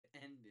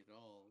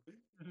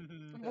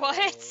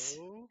What?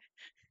 No.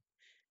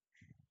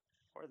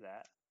 Or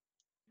that.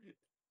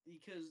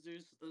 Because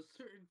there's a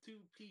certain two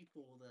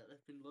people that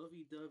have been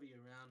lovey-dovey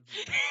around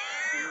here.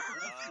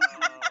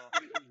 Oh, I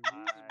understand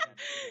now.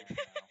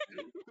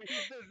 We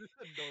just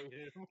annoyed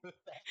him with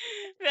that.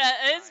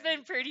 Yeah, it's I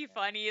been pretty understand.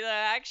 funny though,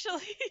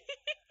 actually.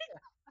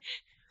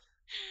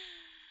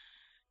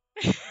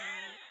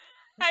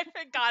 I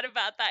forgot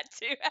about that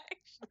too,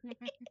 actually.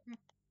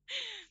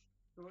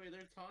 Troy,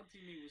 they're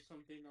taunting me with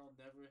something I'll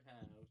never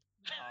have.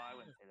 Oh, I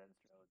wouldn't say that,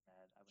 Mr.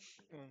 Ozad. I wouldn't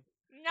say that.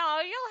 No,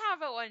 you'll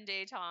have it one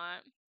day, Tom.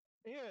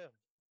 Yeah.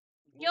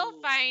 You'll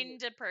Bullshit.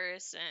 find a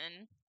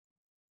person.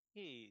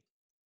 He.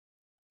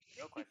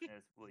 The real question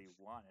is, will you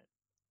want it?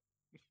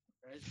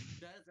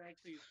 That's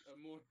actually a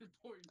more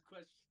important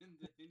question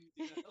than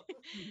anything else.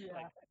 Yeah.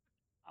 Like,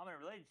 I'm in a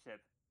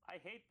relationship. I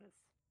hate this.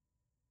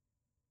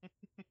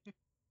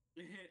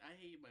 I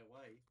hate my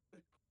wife.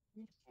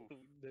 Oof,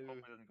 No. hopefully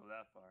it doesn't go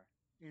that far.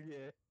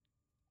 Yeah.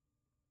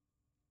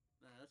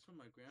 Nah, that's what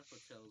my grandpa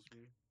tells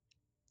me.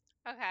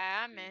 Okay,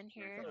 I'm See, in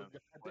here. Oh,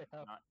 version of what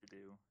goddamn. not to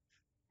do.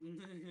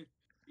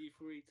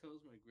 Before he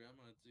tells my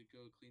grandma to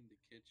go clean the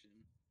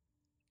kitchen.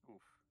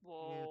 Oof.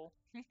 Whoa.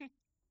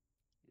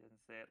 He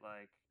doesn't say it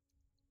like,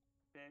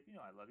 babe, you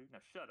know I love you. No,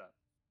 shut up.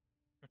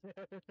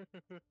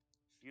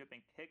 You have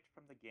been kicked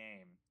from the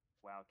game.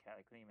 Wow, Cat,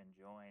 I couldn't even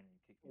join and you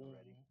kicked me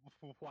already.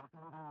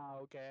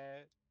 Wow,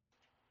 cat.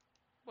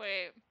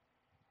 Wait.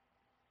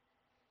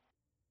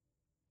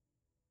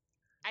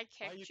 I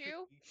Why kicked you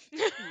you? kick me?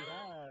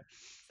 Yeah.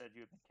 Said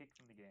you have been kicked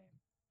from the game.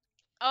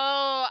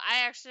 Oh,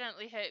 I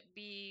accidentally hit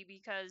B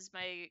because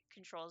my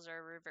controls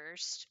are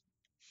reversed.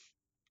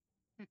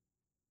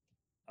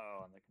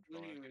 Oh, on the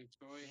controller. Anyway,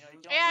 Troy. You know, you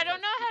how's can Yeah, I only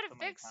don't press know skip how to so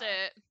many fix times.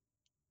 it.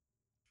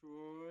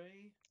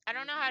 Troy. I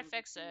don't know how's how to Bowser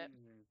fix it.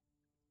 Jr.?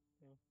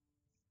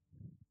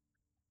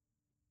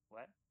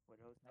 What? What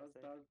else can I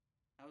say?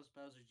 How's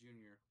Bowser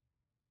Jr.?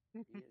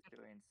 He is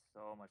doing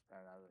so much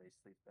better now that he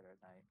sleeps better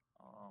at night.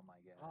 Oh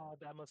my god. Oh,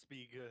 that must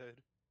be good.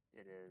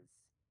 It is.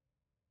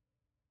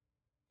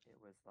 It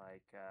was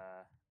like,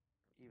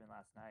 even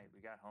last night, we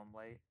got home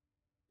late.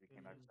 We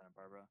came out of Santa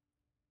Barbara.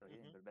 So he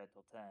didn't go to bed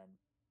till 10.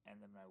 And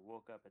then when I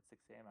woke up at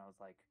 6 a.m., I was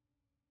like,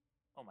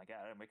 oh my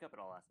god, I didn't wake up at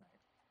all last night.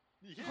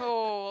 Yeah.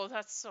 Oh,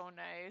 that's so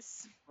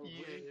nice. Oh,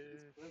 wait, you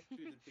Yeah. slept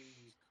through the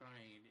baby's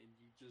crying and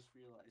you just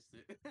realized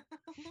it.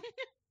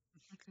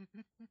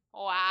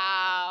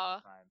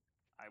 Wow. Time.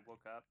 I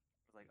woke up,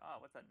 was like, oh,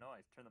 what's that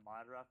noise? Turn the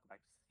monitor off, go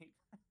back to sleep.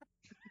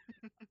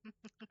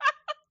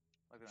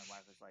 Luckily, my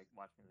wife was like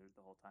watching me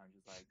the whole time,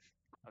 just like,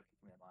 okay,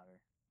 give me that monitor.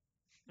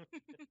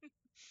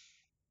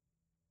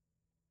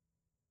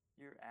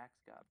 Your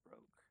axe got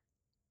broke.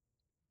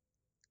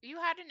 You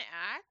had an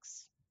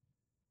axe?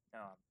 No,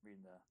 I'm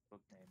reading the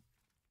book name.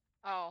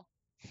 Oh.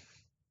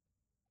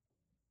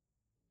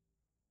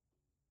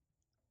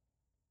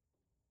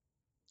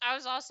 I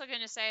was also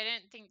going to say I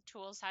didn't think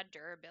tools had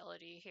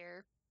durability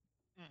here.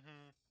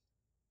 Mm-hmm.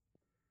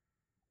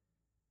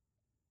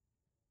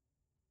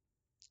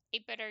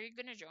 8-bit, are you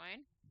going to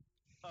join?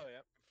 Oh,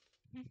 yeah.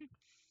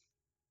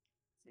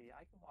 See,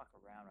 I can walk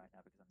around right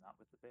now because I'm not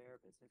with the bear,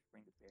 but if we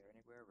bring the bear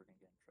anywhere, we're gonna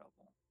get in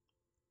trouble.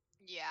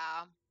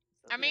 Yeah.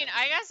 So I mean, Yeah.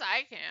 I guess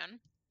I can.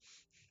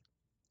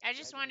 I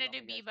just Maybe wanted all to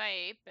you be guys- by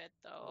 8-bit,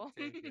 though.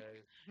 Okay,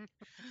 guys.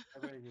 I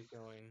better get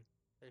going.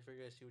 I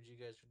figured I'd see what you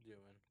guys were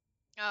doing.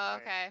 Oh,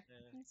 Alright. okay.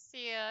 Yeah.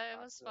 See ya. It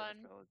Talk was to fun.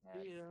 Mr.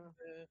 Ozad. Yeah.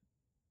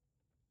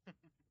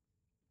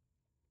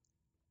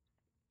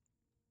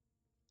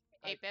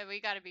 8-bit, we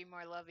gotta be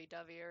more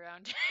lovey-dovey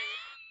around.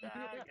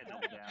 Ah, you gotta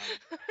double down.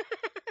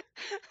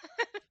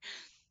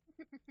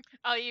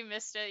 Oh, you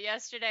missed it.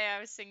 Yesterday I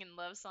was singing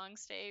love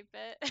songs to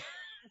 8-bit.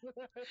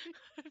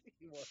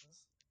 He was.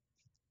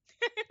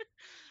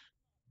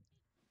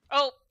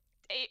 Oh,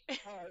 8.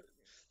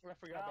 I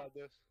forgot about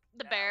this.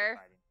 The We're bear.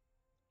 fighting.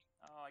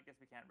 Oh, I guess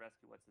we can't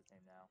rescue what's his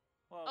name now.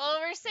 Well, Oh,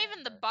 we we're can,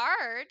 saving the but-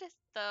 bard,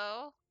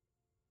 though.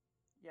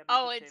 Yeah, but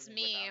Oh, you can it's save it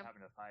me. without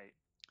having to fight.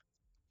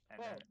 And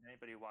Well- then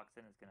anybody who walks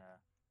in is gonna.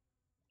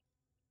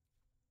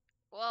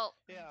 Well,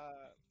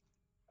 Yeah.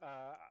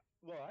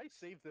 Well, I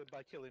saved it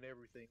by killing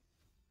everything.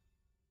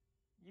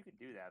 You can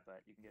do that,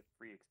 but you can get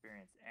free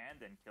experience and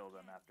then kill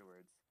them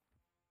afterwards.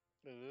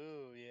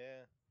 Ooh,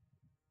 yeah.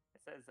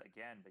 It says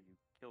again, but you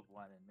killed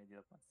one and made the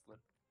other one slip.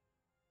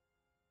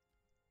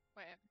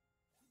 wait.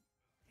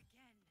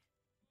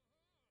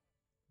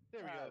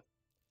 There we go.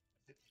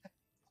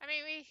 I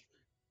mean,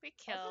 we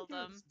I killed thought he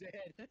them. was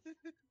dead.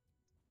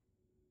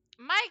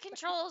 My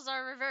controls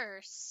are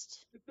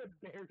reversed. The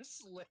bear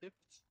slipped.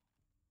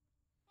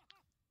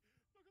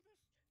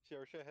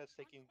 Saoirse has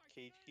taken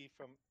cage key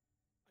from.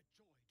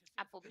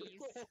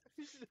 Applebee's.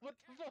 What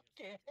the fuck?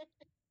 Cat?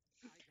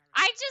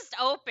 I just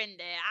opened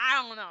it.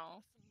 I don't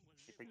know.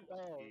 You think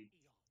Oh.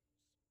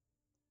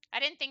 I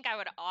didn't think I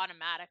would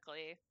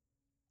automatically.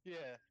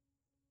 Yeah.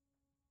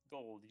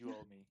 gold, you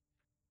owe me.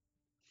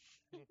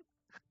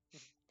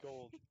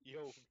 Gold.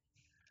 Yo.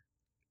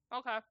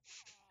 Okay.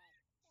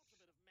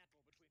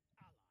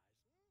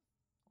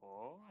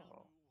 Oh.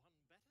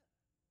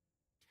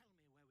 Tell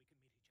me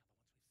where we can meet each other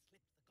once we've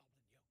slipped the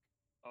goblin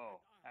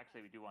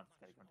Actually, we do want this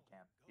guy to come to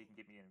camp. He can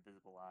give me an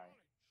invisible eye.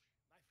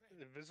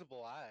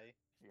 Invisible eye.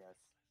 Yes.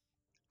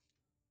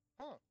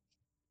 Huh.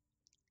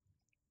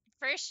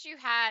 First you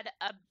had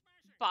a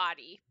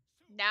body.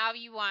 Now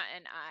you want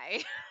an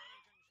eye.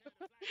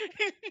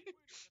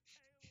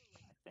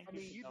 I think I you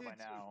mean, should you know by did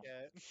say now.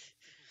 that.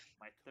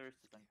 My thirst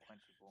is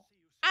unquenchable.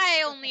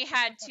 I only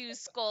had 2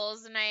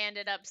 skulls and I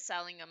ended up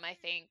selling them, I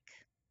think.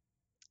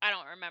 I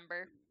don't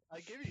remember. I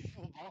gave you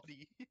full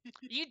body.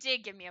 You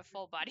did give me a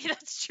full body,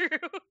 that's true.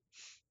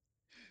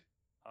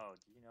 Oh,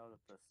 do you know that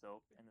the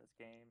soap in this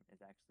game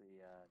is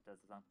actually does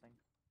something?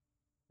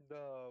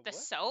 The The what?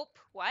 soap?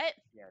 What?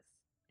 Yes.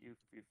 If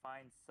you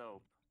find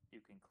soap, you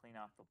can clean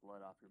off the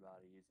blood off your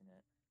body using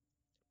it.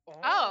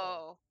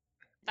 Oh.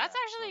 That's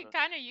Yeah, actually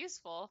kind of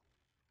useful.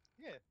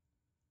 Yeah.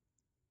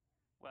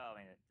 Well, I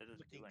mean, it doesn't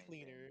Looking do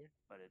anything, cleaner.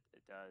 but it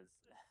does.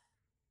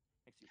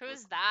 Makes you look Who's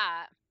clean.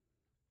 that?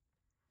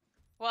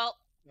 Well,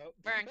 Nope.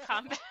 we're in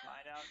combat.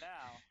 Find out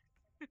now.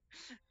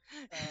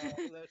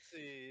 Let's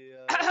see.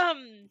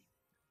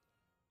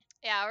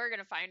 Yeah, we're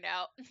gonna find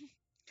out.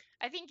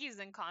 I think he's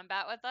in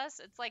combat with us.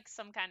 It's like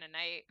some kind of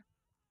night.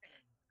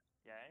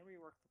 Yeah, anybody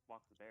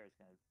walk the bear is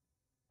gonna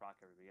rock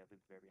everybody. You gotta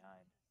leave the bear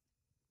behind.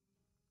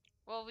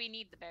 Well, we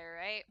need the bear,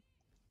 right?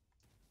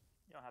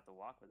 You don't have to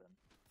walk with him.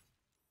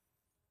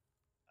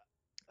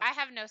 I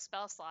have no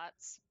spell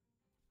slots.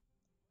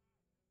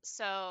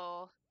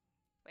 So,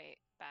 wait,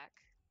 back.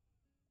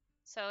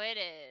 So it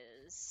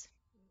is.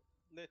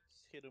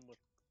 Let's hit him with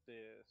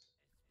this.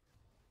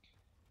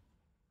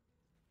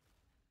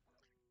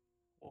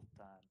 Wolf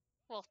time.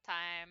 Wolf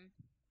time.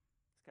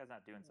 This guy's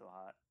not doing so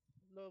hot.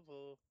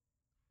 Lovo.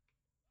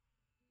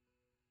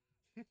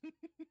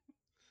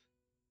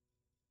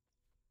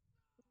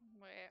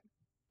 Wait.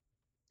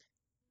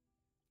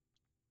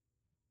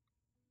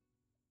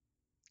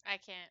 I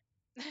can't.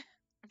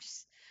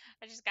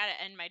 I just gotta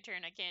end my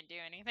turn. I can't do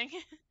anything.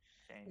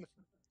 Change.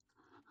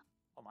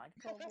 Oh, mind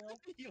control, Will?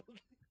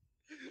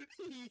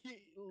 He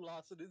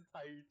lost an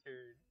entire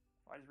turn.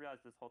 I just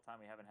realized this whole time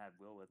we haven't had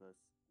Will with us.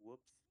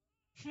 Whoops.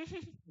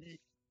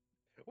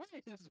 Where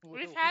is Will?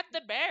 We've had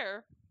the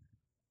bear.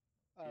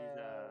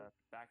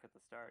 He's back at the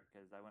start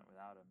because I went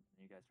without him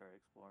and you guys started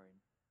exploring.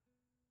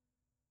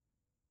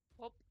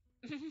 Whoop.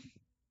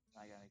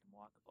 I gotta make him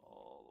walk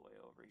all the way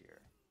over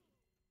here.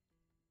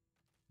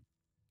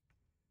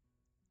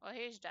 Well,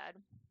 he's dead.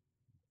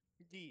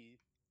 D.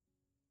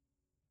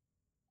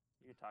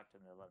 You can talk to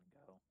him to let him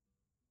go.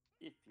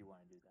 If you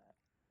want to do that.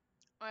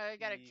 Well, I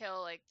gotta He-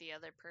 kill like the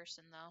other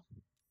person though,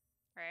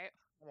 right?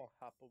 I'm gonna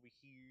hop over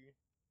here.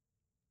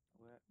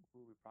 Who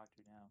we brought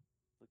to now?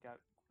 Look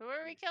out. Who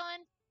are we Please.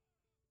 killing?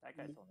 That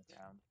guy's on the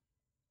ground.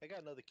 I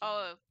got another key.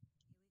 Oh,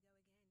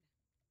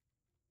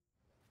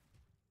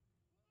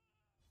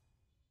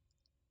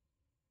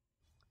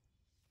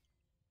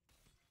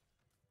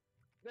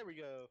 There we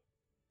go.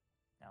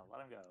 Now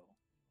let him go.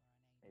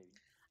 Maybe.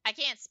 I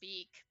can't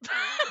speak.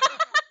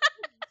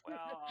 Well,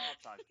 I'll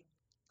talk to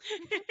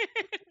him.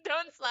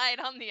 Don't slide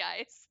on the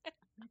ice.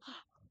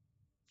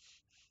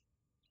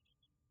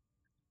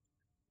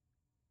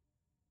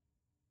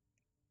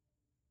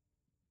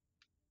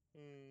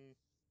 Hmm.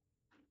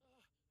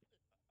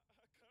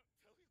 I can't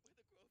tell you where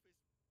the grove is.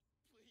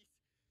 Please.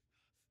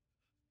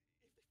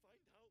 If they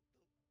find out,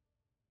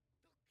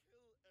 they'll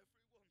kill everyone.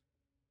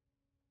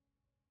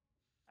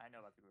 I know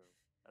about the grove.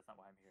 That's not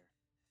why I'm here.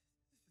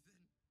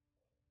 Then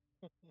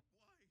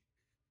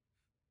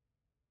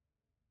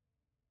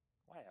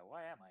why?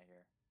 Why am I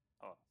here?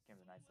 Oh, came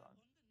the nice song.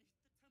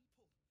 Underneath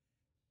the temple.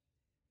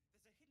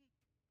 There's a hidden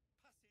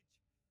passage.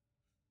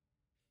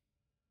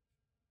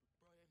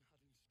 Brian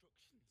had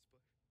instructions,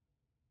 but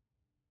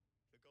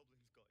the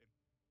goblins got him.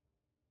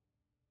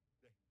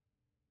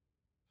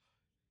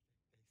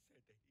 They said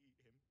they'd eat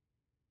him.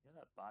 You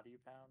know that body you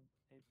found,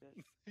 8-bit?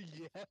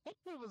 Yeah.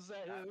 Was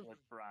that That him?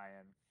 was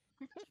Brian.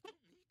 You don't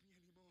need me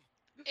anymore.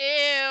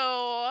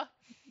 Ew.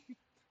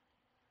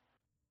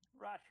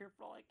 Rot here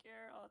for all I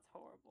care. Oh, that's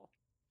horrible.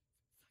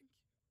 Thank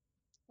you.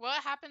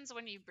 What happens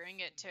when you bring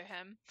it to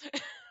him?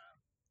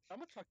 I'm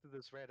gonna talk to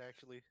this rat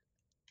actually.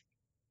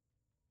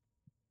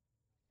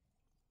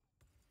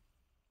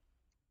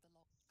 The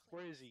lock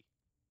Where is clicks he? and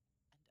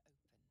opens.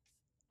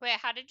 Wait,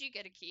 how did you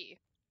get a key?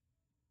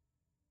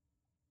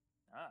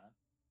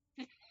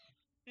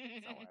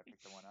 Somewhere I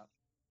picked the one up.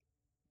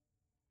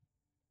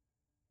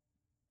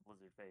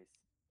 Lizard face.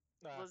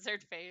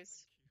 Lizard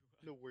face.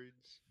 Thank you. No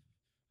words.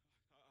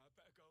 I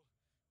better go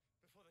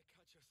before they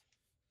catch us.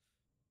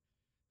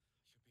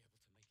 I should be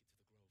able to make it to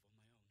the grove on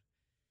my own.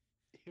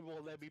 He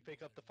won't let me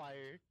pick up the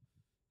fire.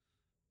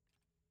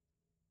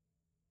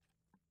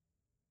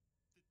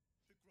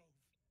 The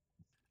grove.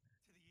 To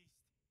the east.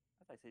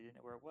 I thought you didn't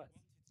know where it was.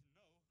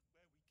 Wanted to know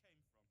where we came from.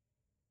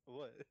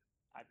 What?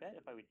 I bet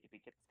if we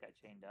get this guy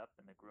chained up,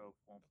 then the grove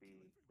won't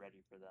be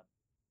ready for them.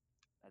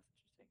 That's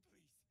interesting.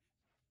 Please.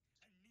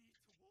 I need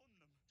to warn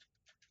them.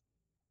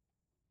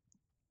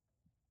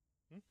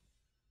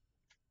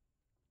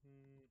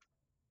 Hmm.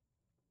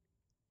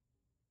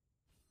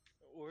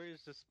 Where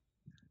is this?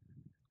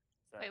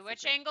 So Wait, which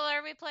secret- angle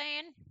are we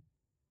playing?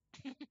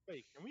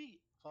 Wait, can we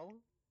follow?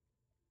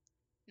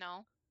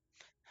 No,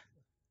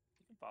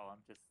 You can follow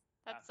him. Just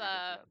that's after he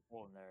gets to that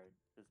hole in there, it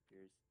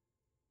disappears.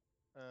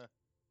 Uh,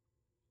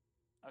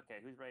 Okay,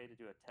 who's ready to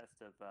do a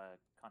test of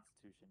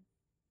Constitution?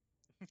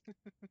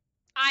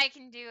 I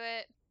can do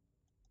it.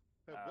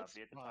 what's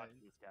We have to talk mine?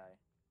 to this guy.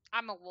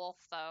 I'm a wolf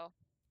though.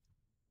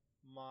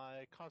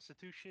 My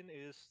constitution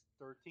is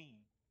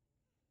 13.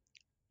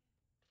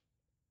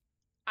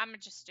 I'm gonna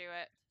just do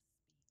it.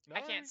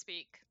 I can't Alright.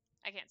 speak.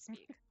 I can't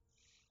speak.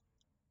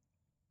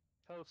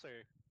 Hello,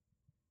 sir.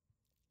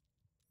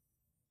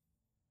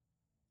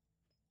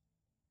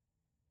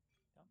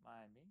 Don't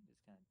mind me.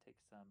 Just gonna take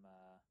some.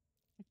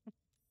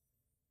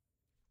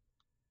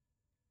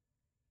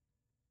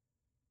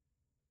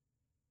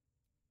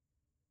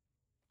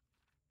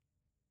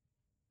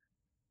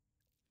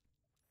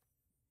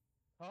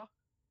 Huh?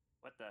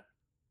 What the?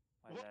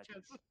 Why What that?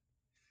 chance?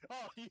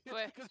 Oh, it's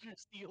Wait. because you're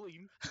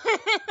stealing.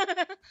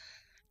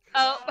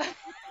 Oh. Ah,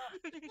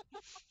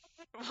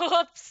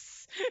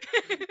 Whoops.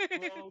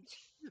 well,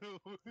 true.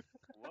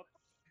 Whoop.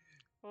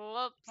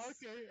 Whoops.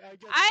 Okay, I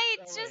guess. I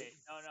alright. just.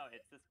 Wait, no,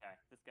 it's this guy.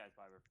 This guy's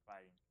why we're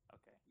fighting.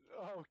 Okay,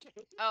 Okay.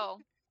 Oh.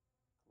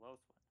 close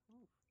one.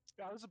 Ooh.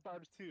 I was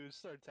about to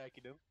start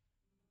attacking him.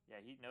 Yeah,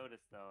 he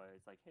noticed though.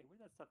 It's like, hey, where'd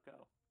that stuff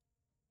go?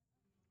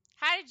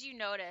 How did you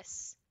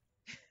notice?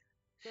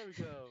 There we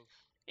go.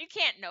 You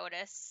can't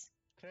notice.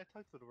 Can I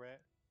talk to the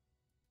rat?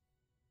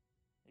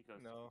 He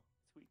goes, No.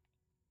 sweet.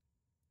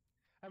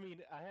 I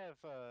mean, I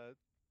have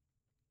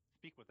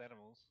speak with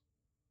animals.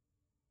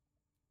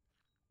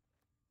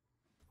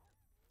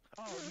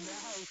 Oh,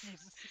 now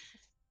he's.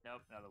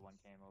 Nope, another one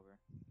came over.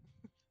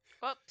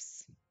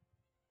 Whoops.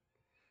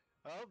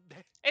 Oh,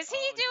 Is he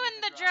Oh, doing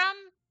he's the drum?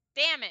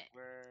 Damn it.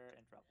 We're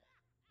in trouble.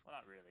 Well,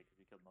 not really, because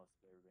we killed most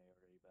of everybody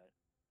already. But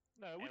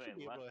no, we should Anyway,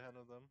 be able left. to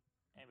handle them.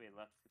 anybody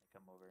left's gonna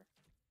come over.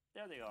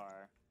 There they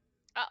are.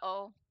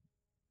 Uh-oh.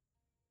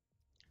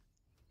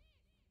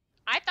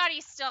 I thought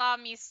he saw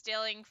me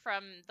stealing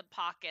from the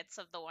pockets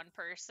of the one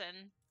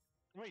person.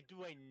 Wait,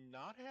 do I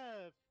not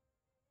have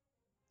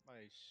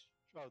my?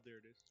 Oh, there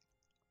it is.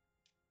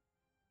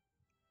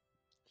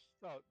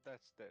 Oh,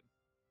 that's dead.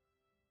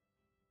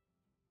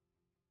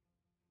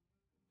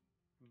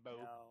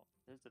 Bo.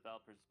 There's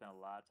developers who spent a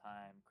lot of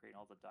time creating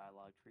all the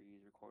dialogue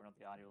trees, recording all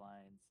the audio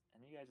lines,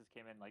 and you guys just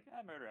came in like,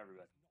 murder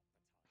everybody.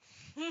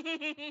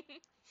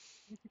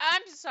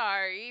 I'm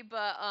sorry,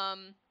 but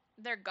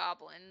they're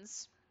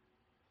goblins.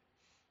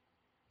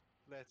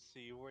 Let's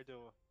see. Where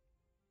do?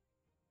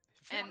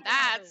 And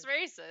that's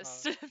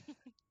racist.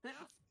 Thank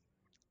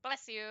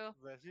Bless you.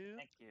 Bless you.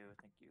 you,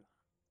 thank you.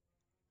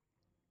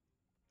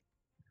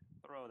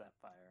 Throw that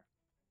fire.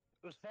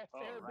 Let there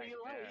Oh, right be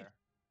light. there.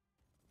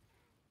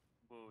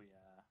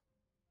 Booyah.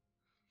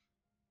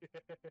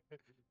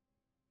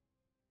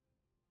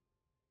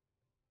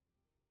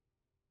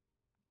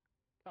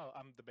 Oh,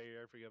 I'm the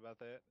bear. I forget about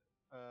that.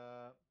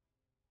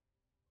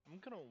 I'm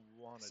gonna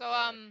want to. So,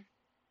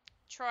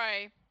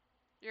 Troy,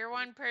 you're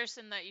one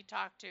person that you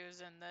talk to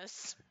is in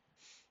this.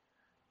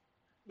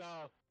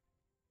 No,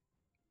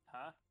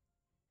 Huh?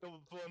 the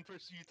one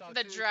person you talk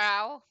The to.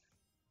 drow.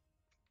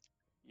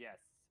 Yes.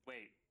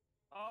 Wait.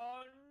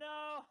 Oh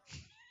no!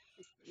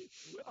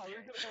 Are we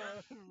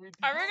gonna reduce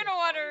Are we it? gonna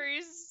want to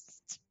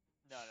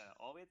No.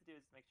 All we have to do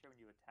is make sure when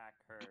you attack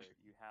her,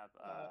 you have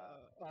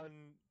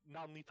on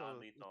non-lethal?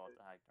 non-lethal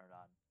attack turned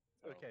on.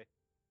 So Okay.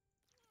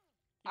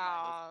 keep in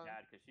mind this is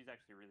bad because she's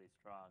actually really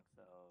strong.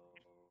 So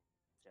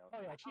see how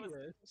Oh yeah, she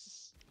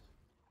is.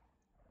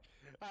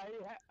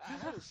 I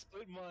had to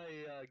split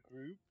my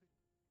group,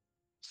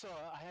 so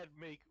I had to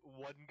make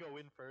one go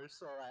in first,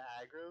 so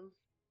I aggro,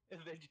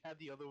 and then you had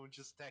the other one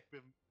just attack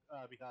him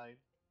behind.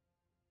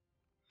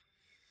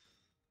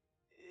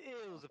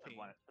 It was a pain.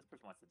 This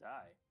person wants to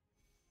die.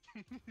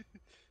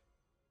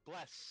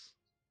 Bless.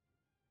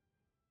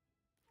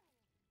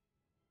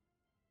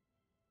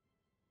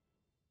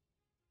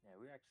 Yeah,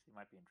 we actually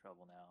might be in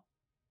trouble now.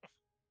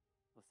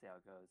 We'll see how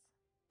it goes.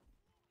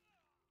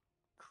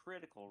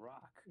 Critical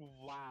rock.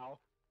 Wow.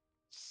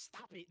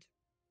 Stop it.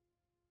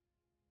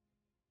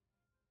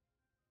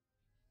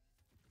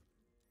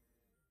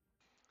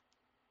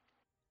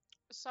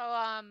 So,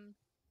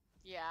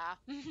 yeah.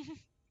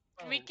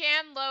 Oh, We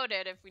can load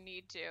it if we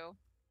need to.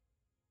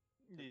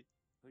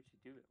 Who'd she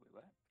do it? Wait,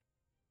 what?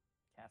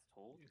 Cast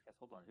hold? Cast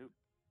hold on who?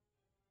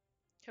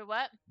 To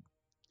what?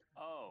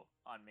 Oh,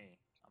 on me.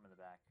 I'm in the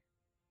back.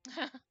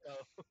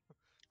 Oh.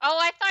 Oh,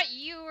 I thought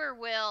you were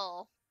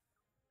Will.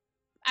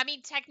 I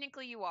mean,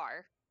 technically you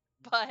are,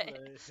 but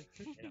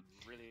Hit him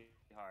really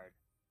hard.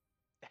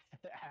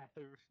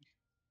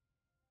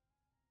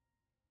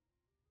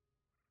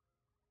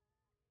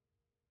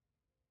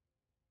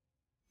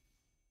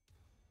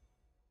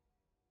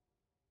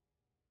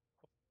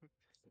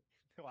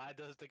 Why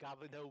does the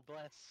goblin know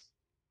bless?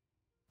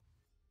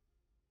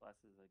 Bless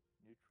is a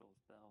neutral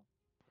spell.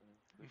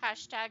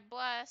 hashtag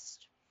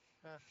blessed.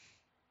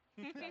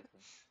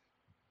 Exactly.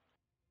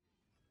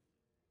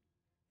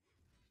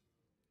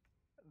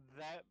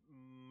 That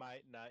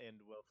might not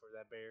end well for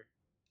that bear.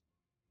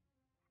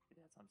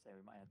 That's what I'm saying.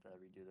 We might have to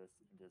redo this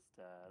and just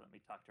let me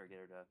talk to her, get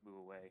her to move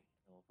away,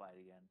 and we'll fight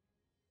again.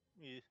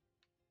 Yeah.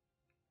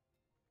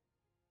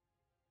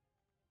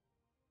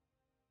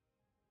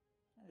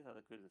 I just thought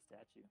the cool as a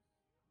statue.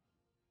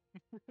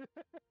 Cannot use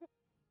that right now.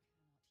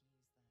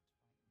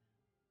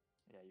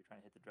 Yeah, you're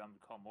trying to hit the drum to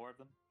call more of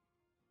them?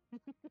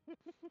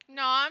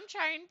 No, I'm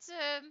trying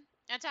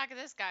to attack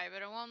this guy,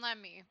 but it won't let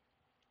me.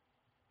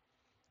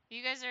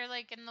 You guys are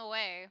like in the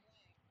way.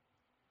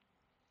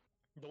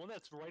 The one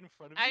that's right in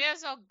front of I you.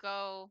 guess I'll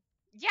go.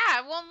 Yeah,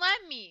 it won't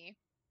let me.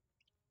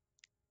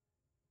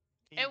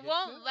 Can you It hit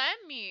won't that?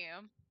 let me.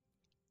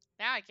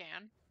 Now I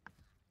can.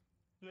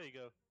 There you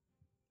go.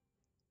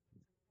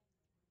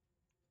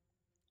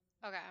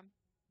 Okay.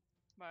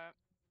 But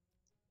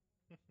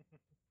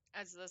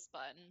it's this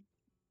button.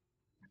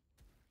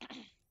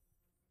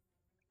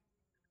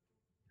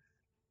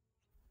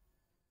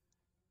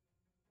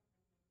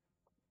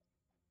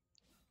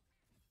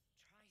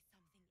 Try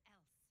something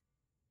else.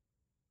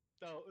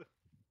 Oh,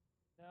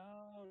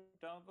 No,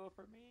 don't go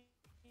for me.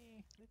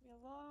 Leave me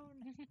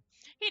alone.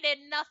 He did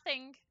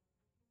nothing.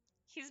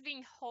 He's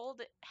being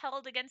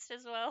held against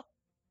his will.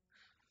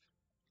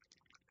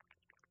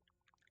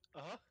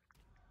 uh-huh.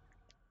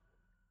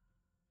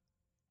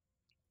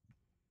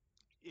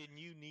 And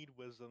you need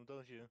wisdom,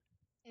 don't you?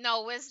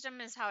 No,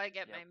 wisdom is how I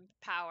get Yep. my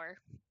power.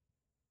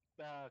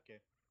 Ah, okay.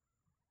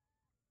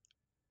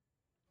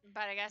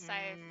 But I guess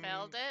I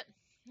failed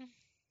it.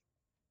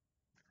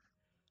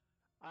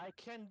 I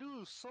can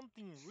do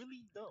something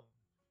really dumb.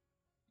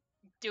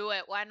 Do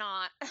it. Why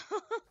not?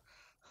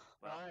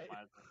 Well, Alright.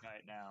 might as well try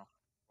it now.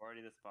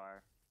 Already this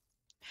far.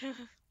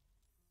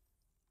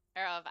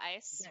 Arrow of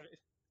ice. Damn it.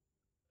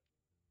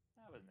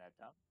 That wasn't that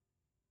dumb.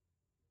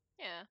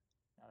 Yeah.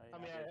 Now they, I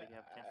now mean, they think you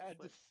have a chance to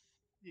slip.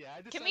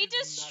 I Can we decided not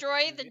to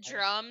destroy do the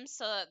drum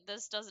so that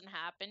this doesn't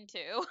happen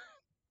too?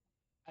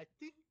 I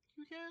think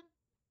you can.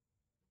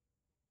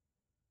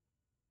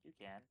 You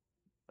can,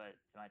 but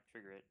you might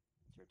trigger it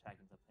if you're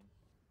attacking something.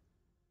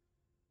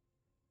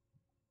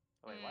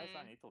 Oh, wait, why is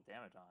non-lethal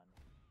damage on?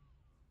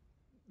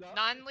 No.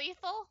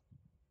 Non-lethal?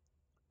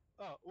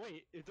 Oh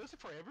wait, it does it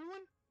for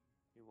everyone?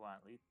 You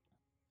want lethal?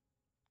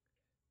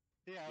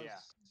 Yeah.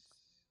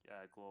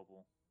 Yeah,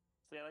 global.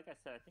 So yeah, like I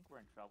said, I think we're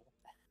in trouble.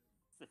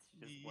 Since you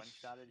just Yeesh.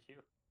 one-shotted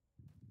you.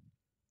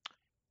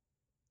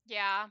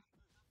 Yeah.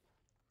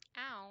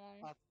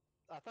 Ow.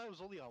 I thought it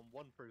was only on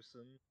one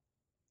person.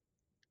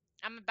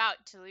 I'm about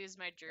to lose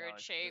my No, druid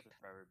this shape. is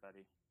for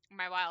everybody.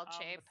 My wild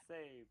shape.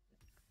 Saved.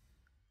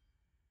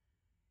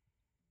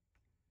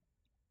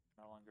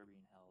 No longer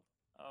being held.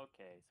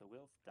 Okay, so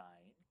Will's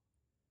dying.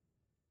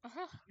 Let's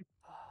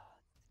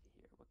see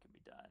here. What can be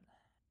done?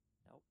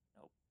 Nope.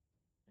 Nope.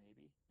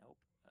 Maybe. Nope.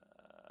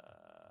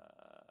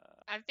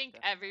 I think definitely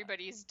not.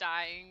 everybody's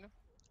dying.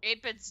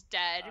 Apid's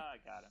dead. I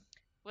got him.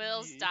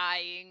 Will's Yeah.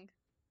 dying.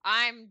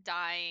 I'm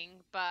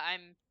dying, but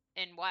I'm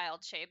in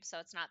wild shape, so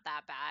it's not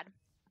that bad.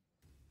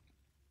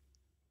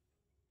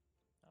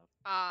 Nope.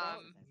 Oh,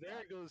 Same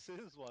there spot. goes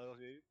his wild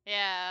shape.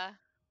 Yeah.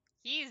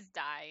 He's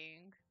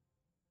dying.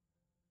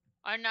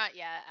 Or not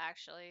yet,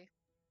 actually.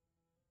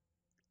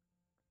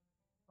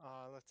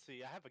 Let's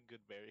see. I have a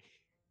good berry.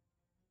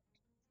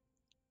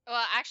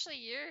 Well, actually,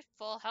 you're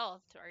full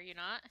health, are you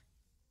not?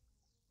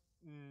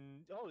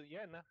 Oh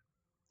yeah, no.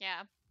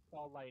 Yeah.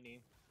 All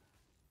lightning.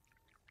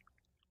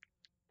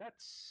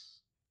 That's.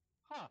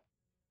 Huh.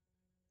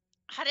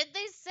 How did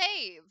they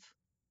save?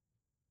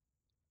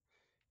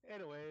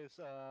 Anyways,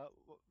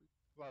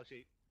 wild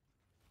shape.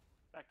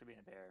 Back to being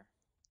a bear.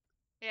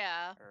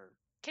 Yeah. Or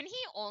Can he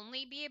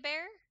only be a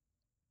bear?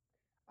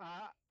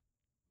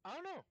 I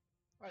don't know.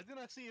 I did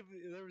not see if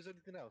there was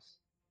anything else.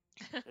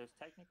 there's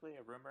technically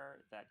a rumor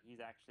that he's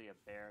actually a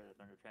bear that's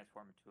going to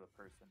transform into a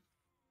person.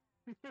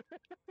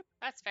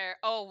 That's fair.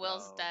 Oh,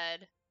 Will's So-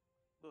 dead.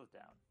 Will's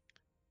down.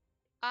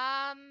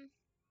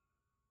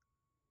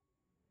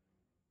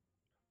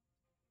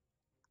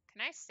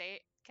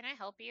 Can I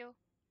help you?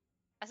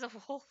 As a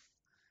wolf?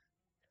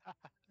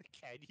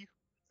 Can you?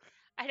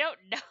 I don't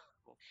know.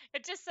 Cool.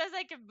 It just says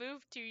I can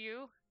move to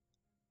you.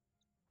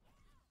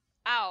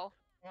 Ow.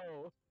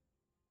 Oh.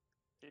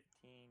 15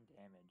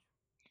 damage.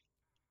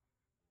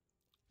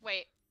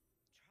 Wait.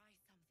 Try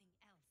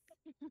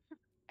something else.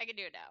 I can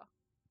do it now.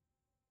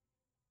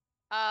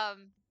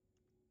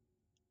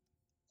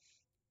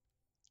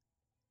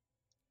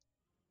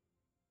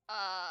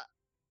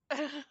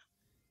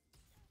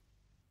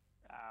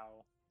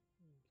 Ow.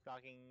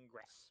 Shocking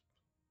grasp.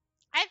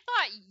 I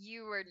thought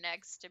you were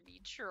next to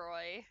me,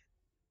 Troy.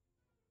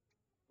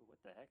 Ooh, what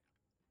the heck?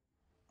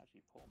 How'd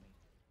she pull me?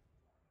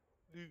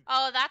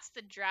 Oh, that's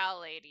the drow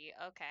lady.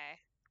 Okay.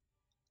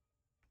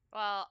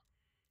 Well,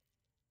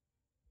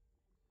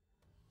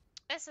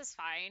 this is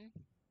fine.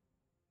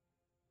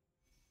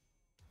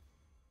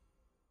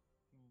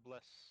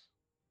 Bless.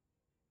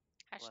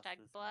 Hashtag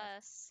this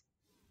bless.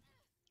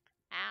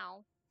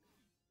 Ow.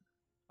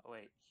 Oh,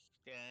 wait.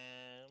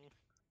 Damn.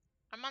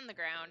 I'm on the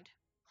ground.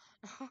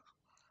 I'm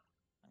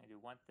going to do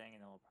one thing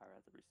and then we'll probably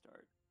have to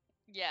restart.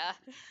 Yeah.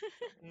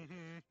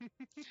 Mm-hmm.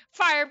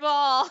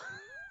 Fireball!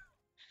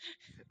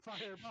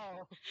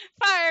 Fireball.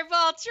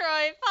 Fireball,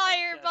 Troy!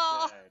 That's Fireball!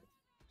 good.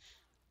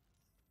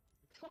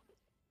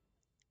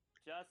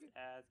 Just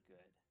as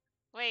good.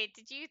 Wait,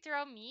 did you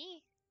throw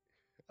me?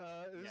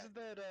 Isn't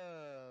that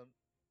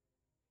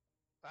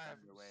I have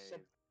Thunder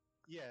some. wave.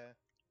 Yeah.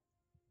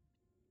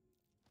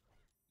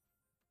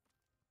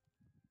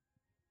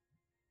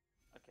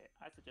 Okay,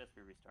 I suggest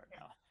we restart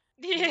now.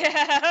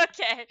 Yeah,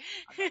 okay.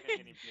 I'm not gonna get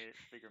any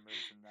bigger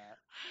moves than that.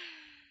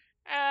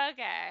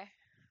 Okay.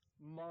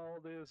 Maul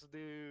this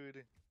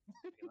dude.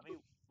 Okay,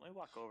 let me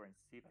walk over and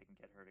see if I can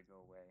get her to go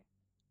away.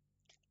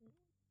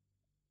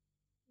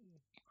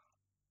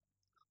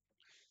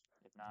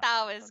 If not, That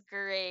I'll was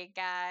great,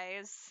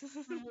 guys.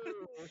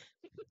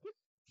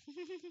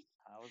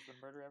 how was the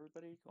murder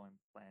everybody plan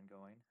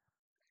going?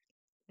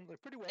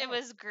 Pretty well. It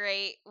was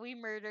great. We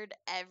murdered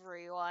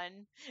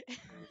everyone.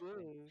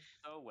 Seriously,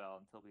 so well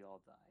until we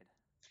all died.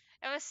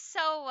 It was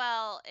so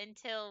well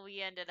until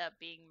we ended up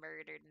being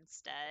murdered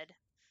instead.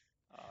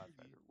 Oh, that's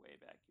right, we're way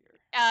back here.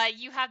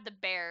 You have the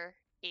bear,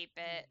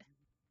 8-bit.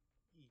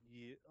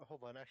 Yeah,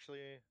 hold on,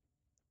 actually.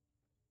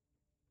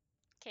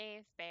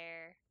 Cave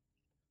bear.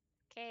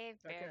 Cave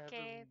I bear, can have cave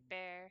him.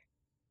 bear.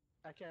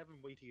 I can have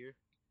him wait here.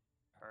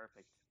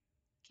 Perfect.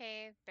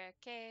 Cave bear,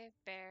 cave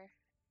bear.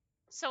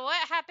 So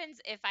what happens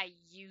if I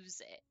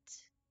use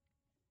it?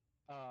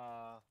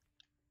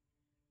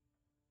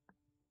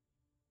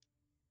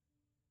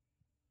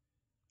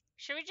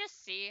 Should we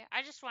just see?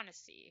 I just want to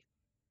see.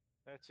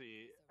 Let's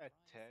see.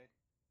 Attack.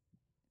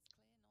 It's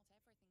clear not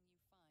everything you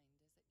find is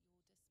at your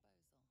disposal.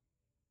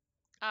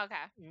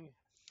 Okay. Mm.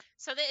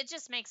 So that it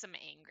just makes them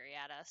angry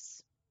at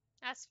us.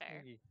 That's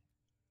fair.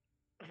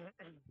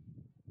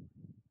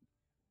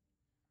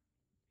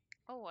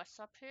 Oh, what's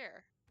up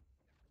here?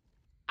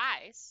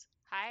 Eyes.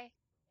 Hi.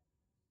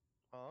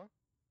 Huh?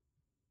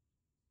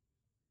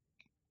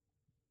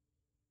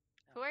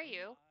 Who are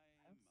you?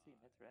 I don't see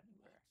Mithra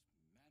anywhere.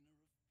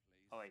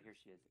 Oh wait, here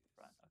she is at the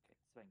front. Okay,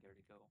 so I can get her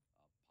to go.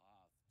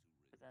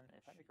 But then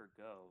if I make her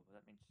go,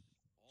 that means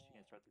she's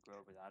gonna start to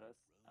grow without us.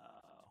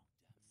 Oh,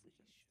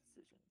 decisions.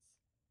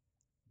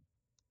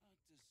 Hard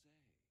to say,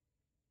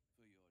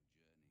 for your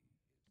journey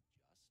is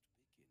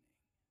just beginning.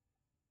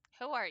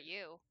 Who are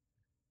you?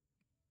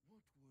 What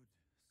would suit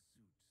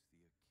the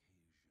occasion?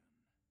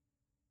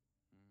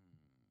 The words to a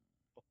lullaby,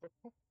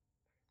 perhaps.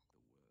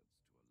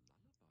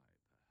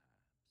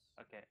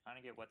 Okay, I'm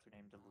gonna get what's her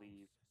name to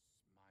leave,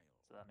 Smile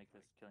so that makes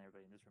us killing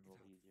everybody in this room a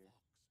little easier.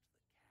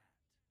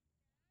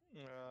 foxed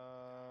the cat.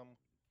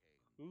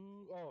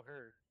 Who? Oh,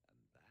 her.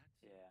 And that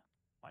Yeah.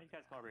 Why don't you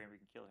guys come over here and we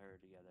can kill her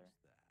together? is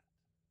that.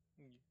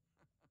 Mm.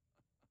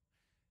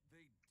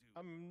 They do.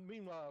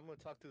 Meanwhile, I'm gonna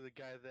talk to the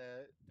guy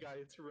that got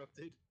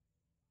interrupted.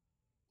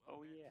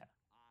 Oh yeah.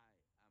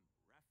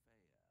 I am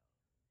Raphael.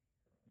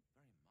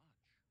 Very much.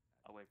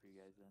 I'll wait for you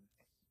guys then.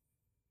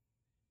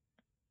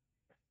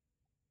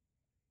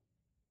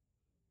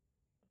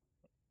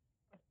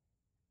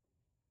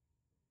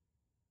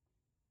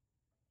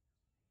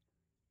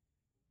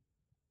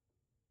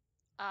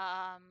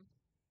 Charmed,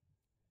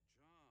 I'm sure,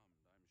 in more ways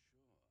than one.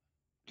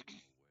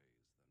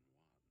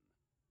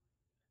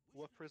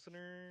 What Wish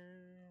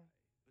prisoner?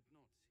 but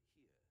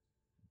not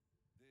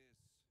here.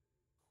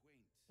 This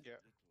quaint Yeah.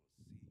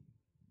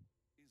 little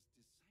scene is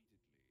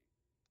decidedly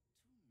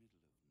too middle of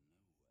nowhere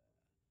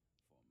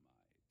for my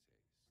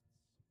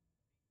tastes.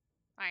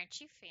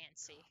 Aren't you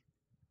fancy?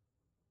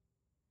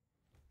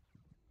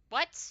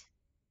 What?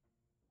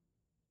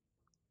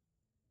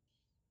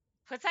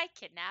 Was I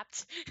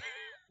kidnapped?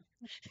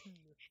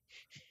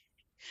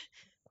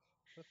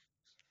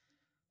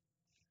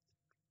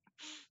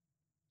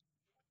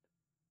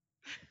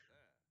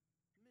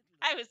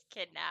 I was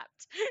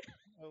kidnapped.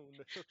 Oh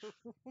no.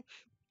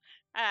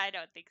 I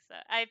don't think so.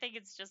 I think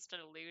it's just an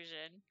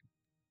illusion.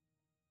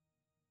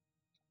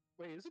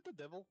 Wait, is it the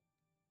devil?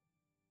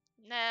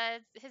 Nah,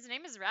 his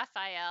name is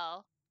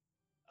Raphael.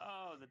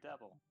 Oh, the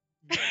devil.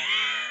 Yeah.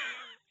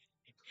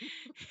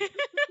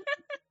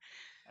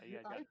 Oh, you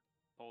guys got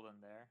pulled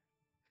in there.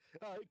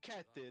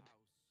 Cat did.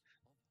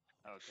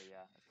 Okay,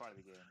 yeah, it's part of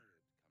the game.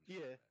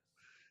 Yeah.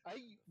 I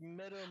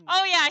met him.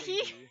 Oh yeah, later.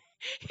 he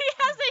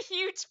has a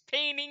huge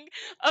painting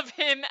of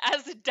him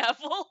as a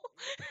devil.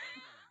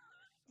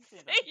 You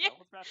saying that's the Yeah.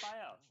 devil's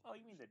Raphael? Oh,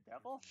 you mean the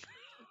devil?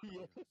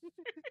 Yeah.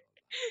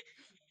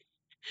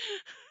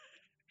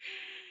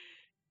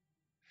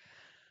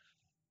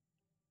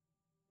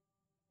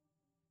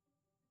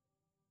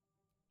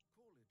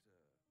 Call it a ninth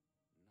sense.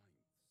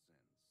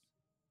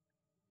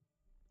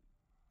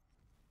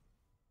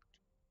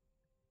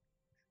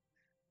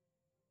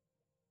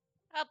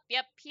 Oh,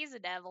 yep, he's a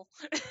devil.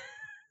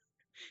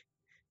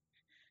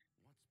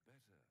 What's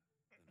better than a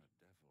devil you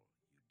don't know?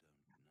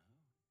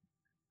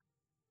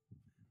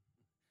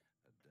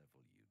 A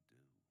devil you do.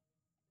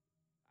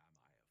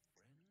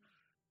 Am I a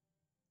friend?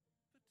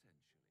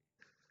 Potentially.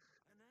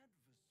 An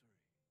adversary?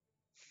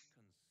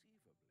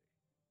 Conceivably.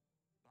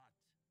 But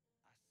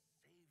a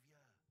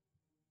savior?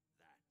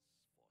 That's for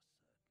certain.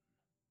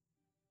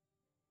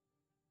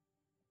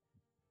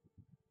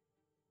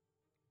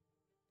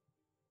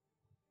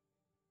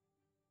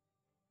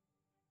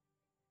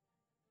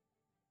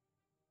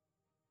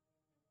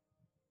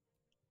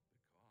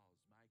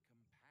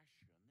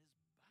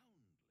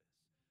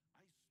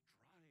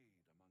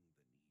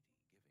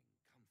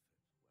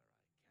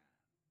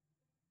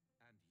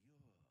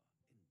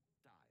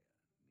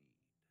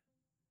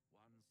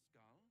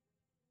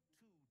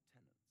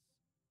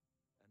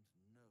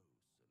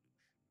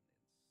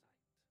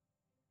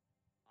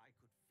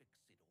 I could fix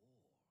it all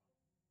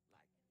like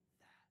that.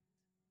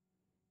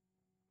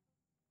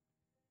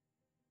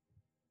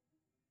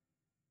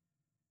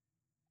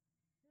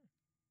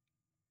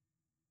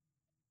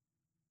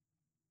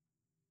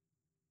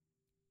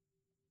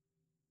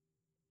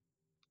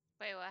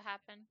 Wait, what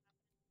happened?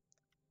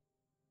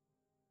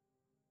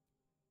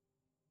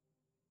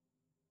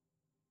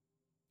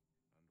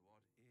 And what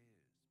is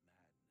madness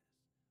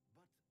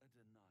but a denial of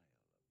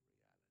reality?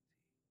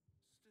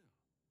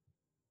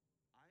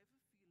 Still, I've a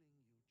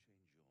feeling you'll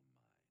change your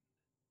mind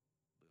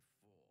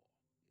before it's changed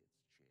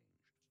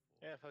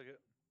for Yeah, you. fuck it.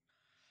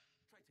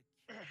 Try to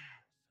kill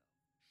yourself,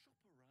 shop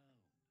around,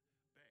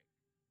 beg,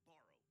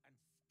 borrow, and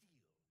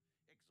steal.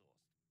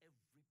 Exhaust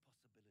every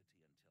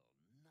possibility until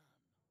none are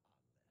left.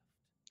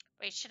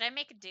 Wait, should I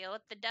make a deal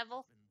with the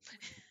devil? Has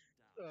been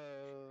whittled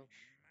down to the Uh,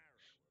 very marrow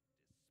of despair.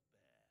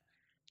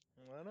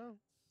 I don't know.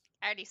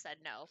 I already said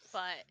no,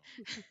 but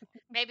Not far.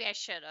 maybe I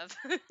should have.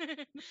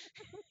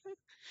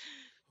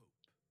 Hope.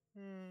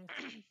 Hmm.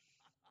 Such a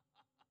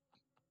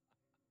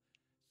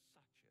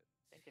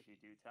I think if you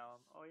do tell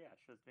him, oh yeah,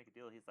 sure, let's make a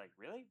deal, he's like,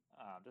 really?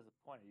 Oh, I'm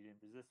disappointed you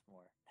didn't resist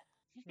more.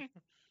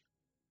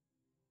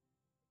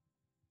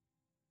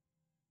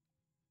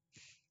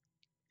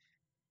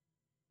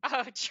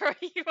 Oh, Troy,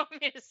 you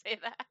want me to say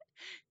that?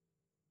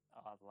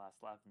 I'll have the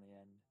last laugh in the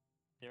end.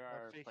 There I'm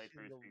are facing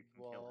playthroughs the where you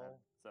can kill him,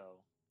 wall.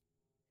 so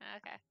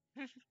Okay.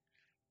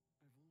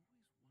 I've always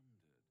wondered what a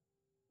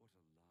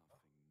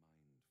laughing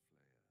mind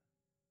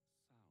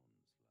flayer sounds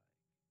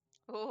like.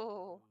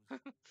 Ooh.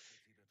 Those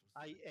pretty little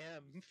I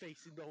am sexually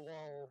facing the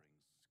wall.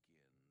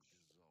 searing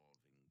skin,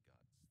 dissolving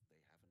guts. They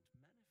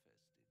haven't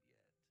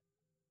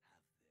manifested yet,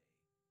 have they?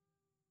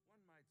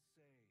 One might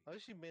say. I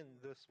actually meant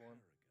you're a this one.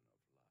 paragon of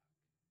luck.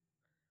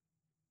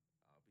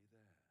 I'll be there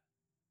when it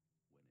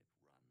runs out.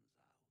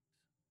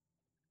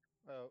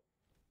 Oh,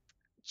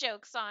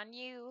 Joke's on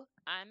you.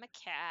 I'm a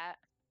cat.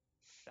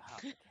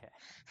 okay.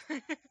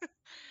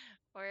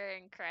 We're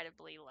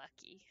incredibly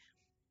lucky.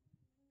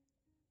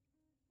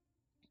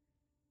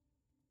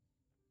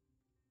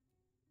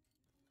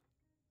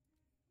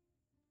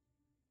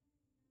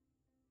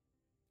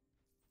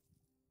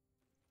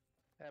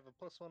 I have a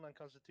 +1 on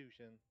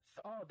Constitution.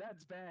 Oh,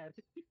 that's bad.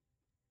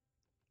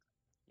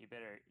 You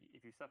better,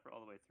 if you suffer all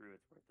the way through,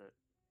 it's worth it.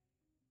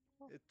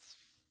 It's.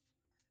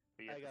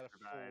 But you I have got to a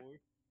survive. 4.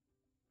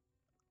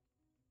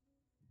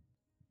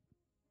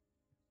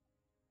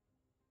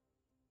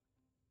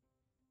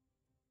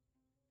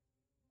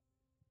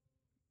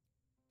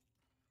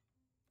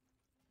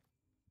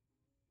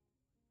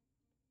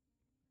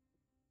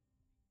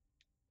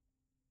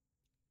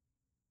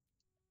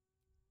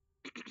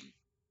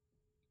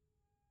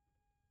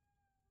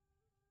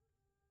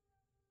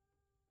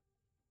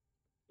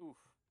 Oof.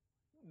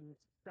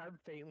 I'm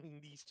failing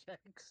these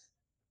checks.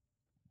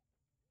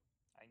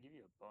 I can give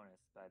you a bonus,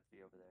 but I have to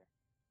be over there.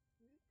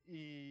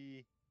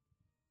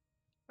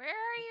 Where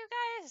are you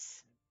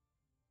guys?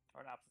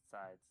 Or on opposite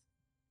sides.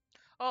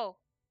 Oh,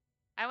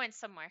 I went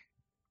somewhere.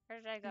 Where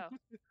did I go?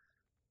 Something's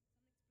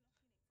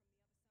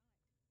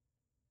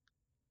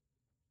blocking it from the other side.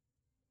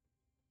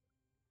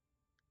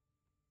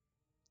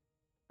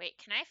 Wait,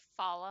 can I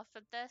fall off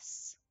of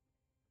this?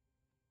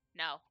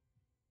 No.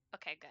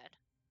 Okay, good.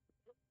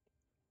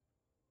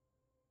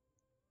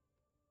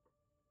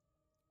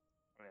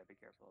 Oh yeah, be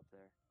careful up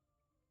there.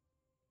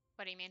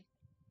 What do you mean?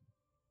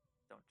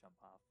 Don't jump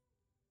off.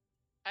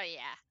 Oh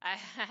yeah,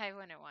 I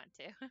wouldn't want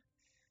to.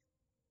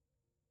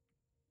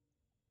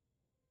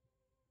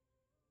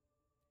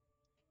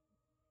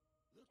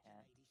 Look,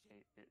 Can't your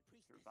ladyship, escape it.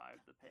 priestess Survive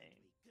cut the that pain.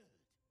 be good.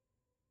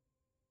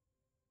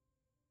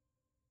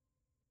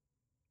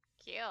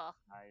 Cool.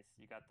 Nice.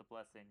 You got the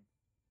blessing.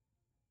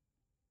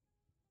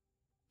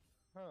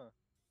 Huh.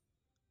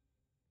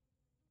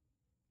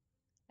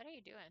 What are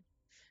you doing?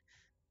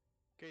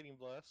 Getting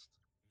blessed.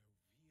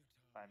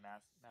 By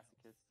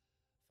masochist.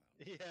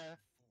 Yeah.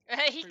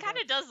 He Pretty kind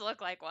of much. does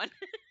look like one.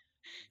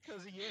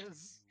 Because he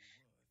is.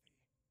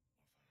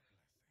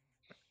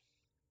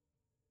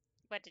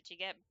 What, did you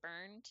get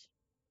burned?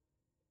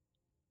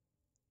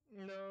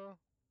 No.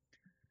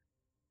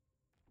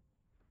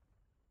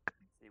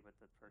 Let's see what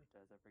the perk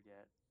does. I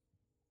forget.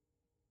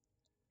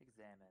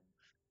 Examine.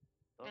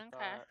 Okay. The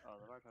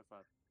bar charts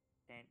left.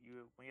 And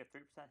when you have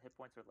 30% hit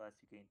points or less,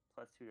 you gain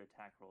 +2 to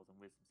attack rolls and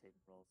wisdom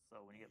saving rolls.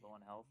 So when you get low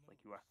on health, like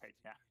you are right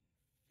now,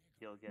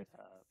 you'll get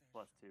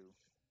 +2 to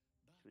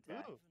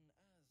attack. Ooh.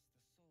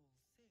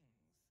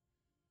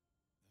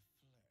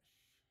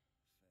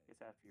 I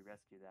guess after you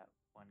rescue that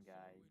one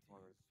guy, you come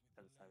over to the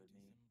other side with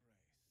me.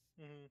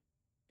 Mm-hmm.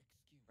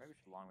 Maybe we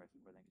should long rest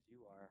before then, because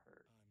you are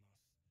hurt.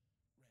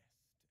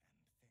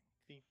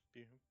 Beep,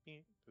 beep,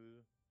 beep,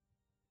 boo.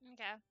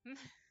 Okay.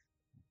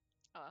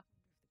 Oh.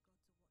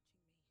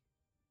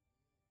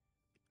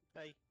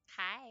 Hey.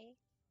 Hi.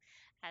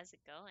 How's it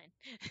going?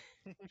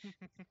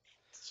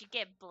 Did you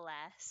get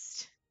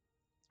blessed?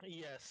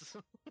 Yes.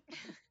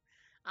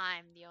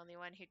 I'm the only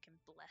one who can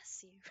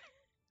bless you.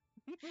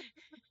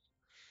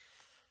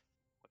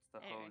 What's the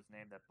Anyway. hose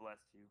name that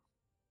blessed you?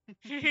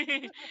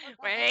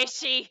 Where is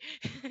she?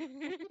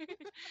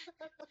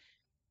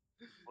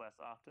 Less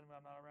often when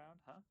I'm not around,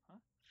 huh? Huh?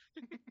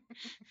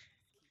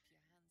 Keep your hands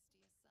to yourself.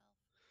 You're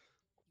being watched.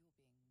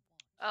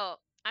 Oh,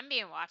 I'm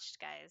being watched,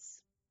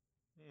 guys.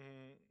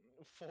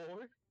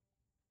 4?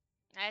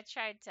 I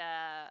tried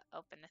to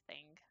open a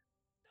thing.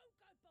 Don't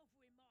go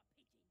bothering my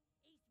pigeon.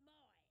 He's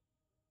mine.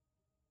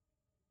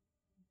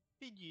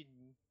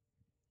 Pigeon.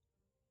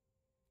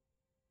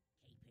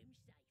 Keep him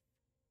safe.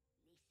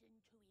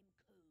 Listen to him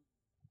coo.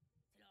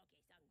 Till I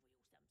gets hungry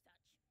or some such.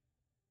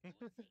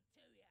 What's it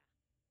to ya?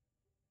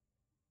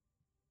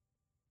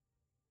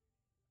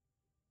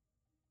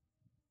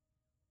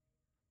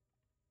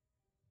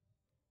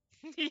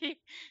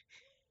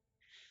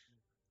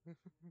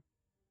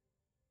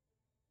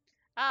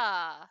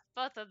 Ah,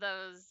 both of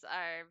those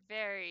are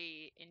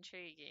very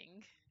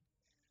intriguing.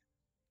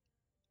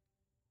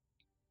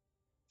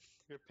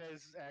 Your pet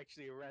is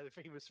actually a rather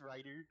famous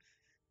writer.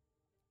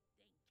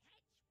 Then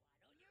catch one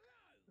on your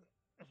own.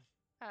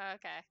 Oh,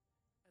 okay.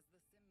 As the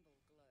symbol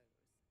glows,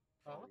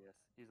 Huh? Oh yes,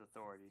 use passes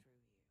authority. through you.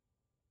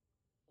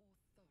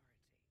 Authority.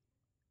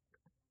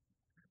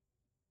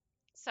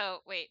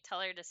 So, wait,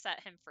 tell her to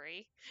set him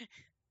free.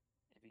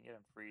 If you can get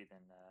him free,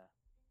 then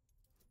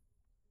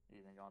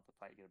you then go on to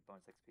fight, get a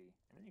bonus XP,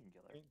 and then you can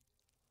kill her.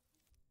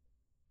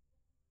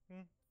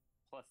 Hmm.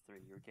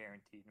 +3, you're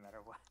guaranteed no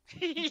matter what.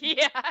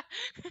 Yeah.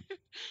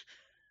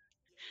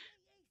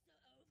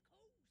 Yes, of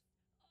course.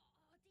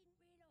 I didn't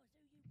realise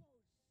who you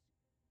was.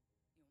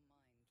 Your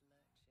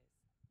mind lurches,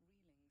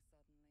 reeling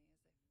suddenly as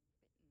if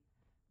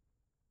bitten.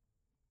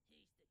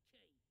 Here's the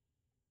key.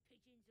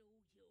 Pigeon's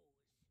all yours.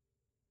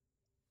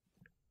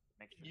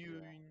 Make sure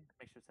You.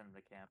 to send him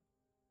to camp,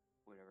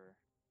 whatever.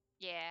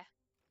 Yeah.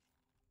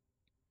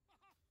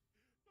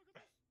 Look at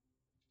this!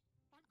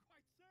 I'm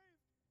quite safe.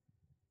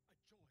 A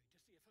joy to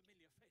see a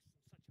familiar face in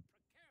such a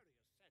precarious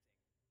setting.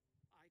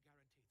 I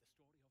guarantee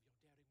the story of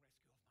your daring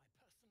rescue of my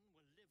person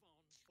will live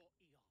on for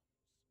eons.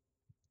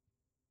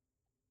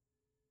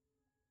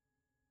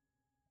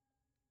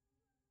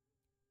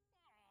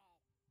 Oh,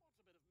 what's a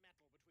bit of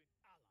metal between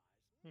allies?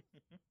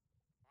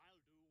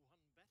 I'll do one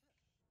better.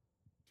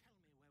 Tell me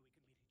where we can meet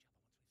each other once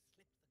we've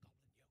slipped the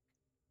goblin yoke,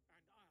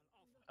 and I'll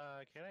offer.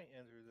 Can I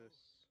enter this?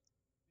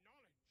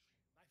 Knowledge,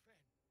 my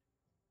friend, is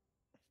priceless.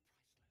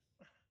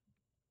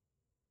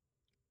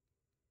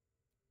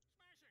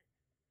 Smashing!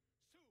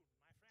 Soon,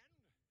 my friend.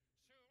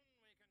 Soon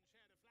we can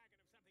share a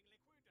flagon of something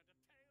liquid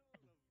and a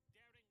tale of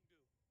daring do.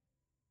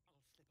 I'll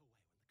slip away when the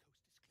coast is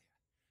clear.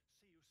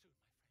 See you soon,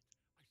 my friend.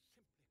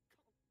 I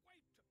simply can't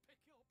wait to pick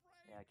your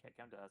brain. Yeah,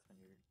 come to us when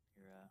you're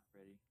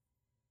ready.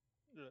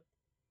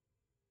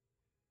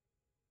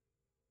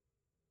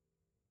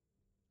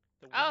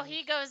 Oh,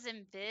 he goes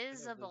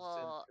Of the invisible.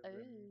 Zentrum.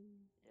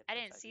 Ooh. Yep, I that's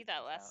didn't how see he that sneaks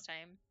last out.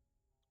 time.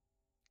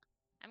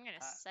 I'm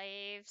gonna Ah.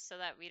 save so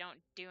that we don't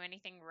do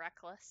anything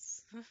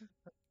reckless.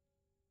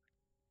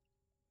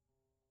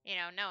 You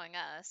know, knowing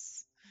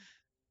us.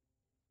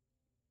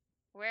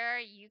 Where are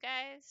you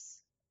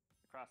guys?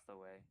 Across the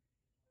way.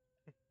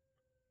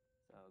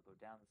 So go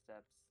down the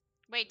steps.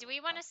 Wait, do little we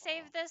want to front wall.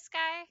 save this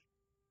guy?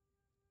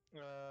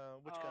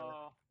 Which guy?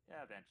 Oh,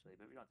 yeah, eventually,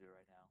 but we don't do it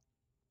right now.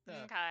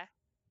 Ah, Okay.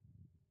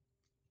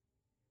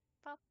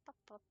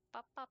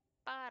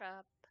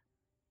 Ba-ba-ba-ba-ba-ba-da.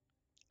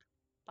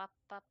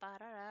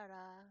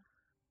 Ba-ba-ba-da-da-da.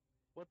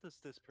 what does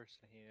this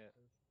person have?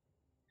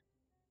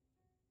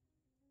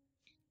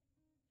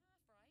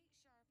 Half right,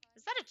 sharp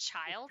Is that a eyes.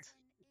 child?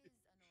 10 is a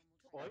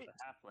normal Oh, trait. wait. That's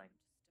a halfling.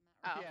 Just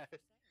a matter Oh. of Yeah. for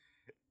sale.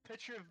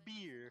 Picture of Halflings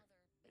beer.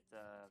 and other It's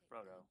exotic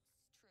Frodo. goods,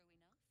 true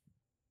enough.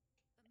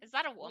 But Is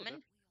that a most of woman?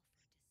 all, we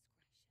offer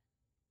discretion.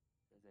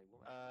 There's a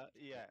woman.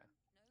 Yeah.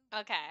 No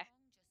right or Okay.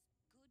 wrong, just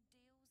good deals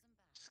and bad.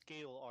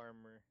 Scale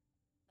armor.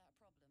 That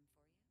problem for you?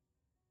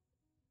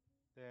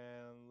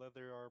 Then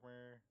leather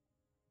armor.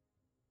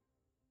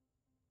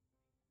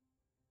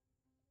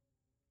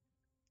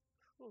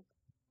 Ooh,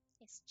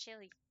 it's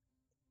chilly.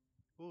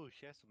 Ooh,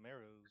 she has some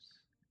arrows.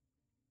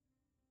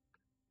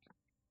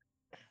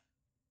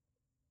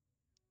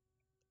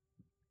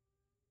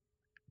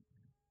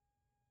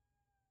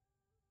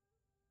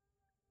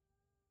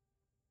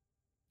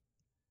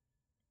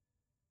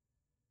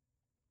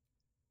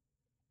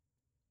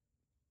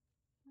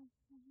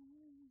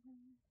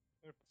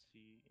 Let's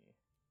see.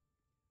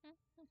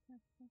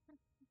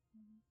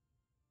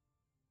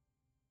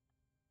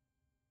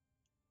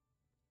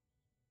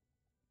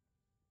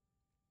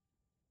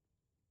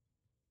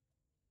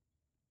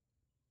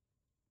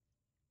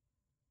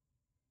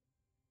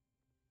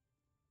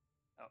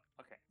 Oh,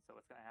 okay. So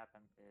what's gonna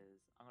happen is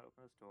I'm gonna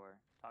open this door,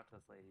 talk to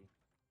this lady,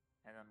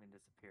 and then I'm gonna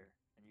disappear,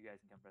 and you guys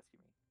can come rescue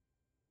me.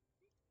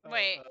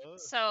 Wait,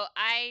 so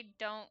I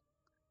don't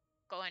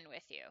go in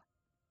with you.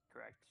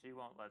 Correct. She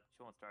won't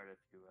start if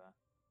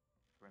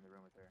we're in the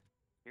room with her.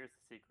 Here's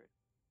the secret.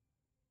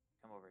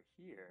 Come over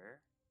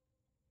here.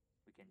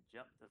 We can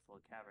jump this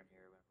little cavern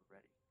here when we're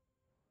ready.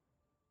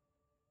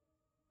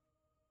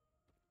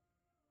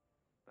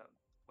 But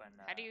when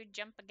How do you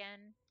jump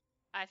again?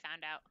 I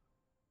found out.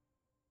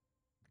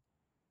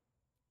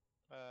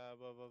 Blah,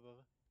 blah,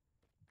 blah.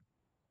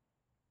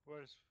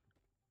 Where's?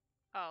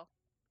 Oh.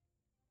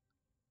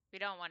 We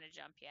don't want to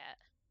jump yet.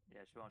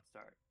 Yeah, she won't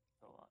start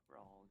until we're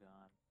all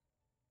gone.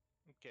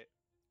 Okay.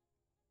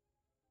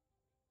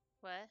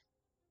 What?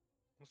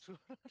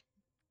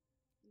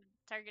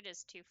 Target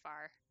is too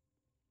far.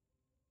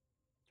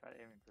 Try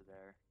aiming for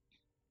there.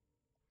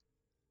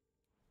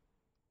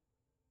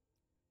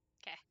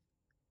 Okay.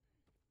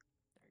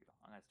 There you go.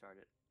 I'm gonna start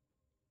it.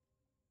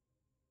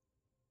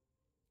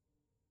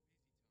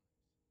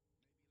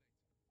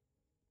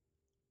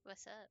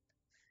 What's up?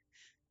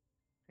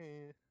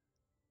 Eh,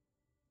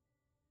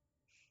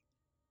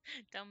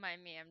 Don't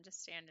mind me, I'm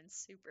just standing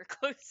super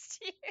close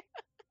to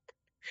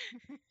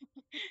you.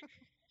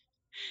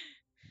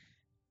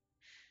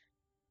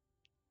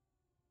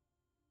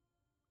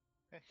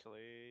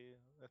 Actually,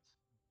 let's.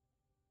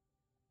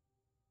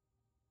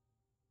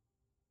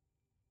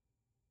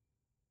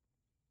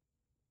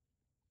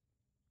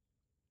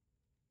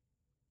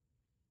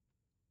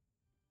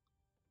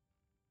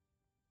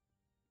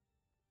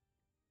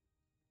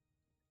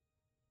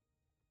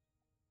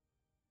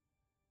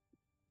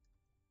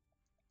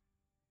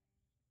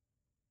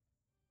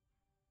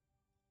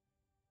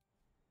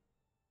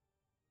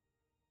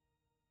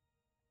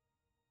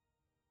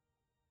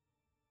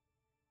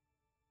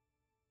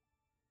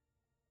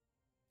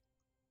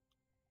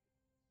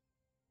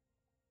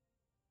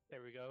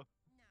 There we go.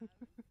 No.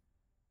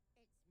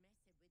 It's messing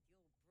with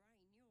your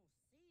brain. You're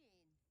seeing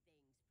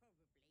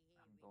things,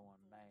 probably hearing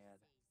going mad.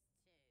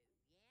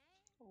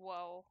 voices too, yeah?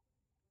 Whoa.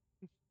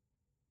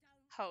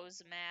 Don't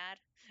Hose fret. mad.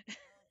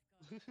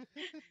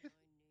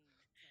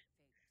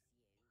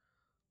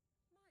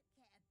 I've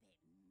got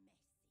everything I need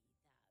to fix you.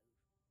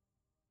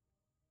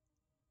 Might get a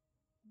bit messy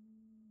though.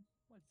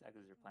 What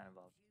exactly is your plan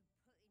involved?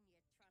 You putting your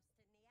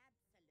trust in the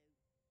absolute.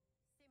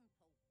 Simple.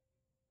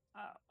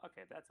 Oh,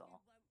 okay, that's You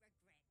all. won't regret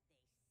this.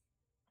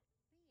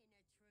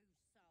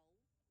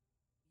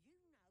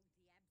 Being a true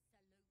soul,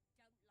 you know the absolute don't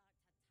like to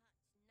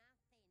touch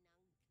nothing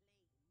unclean.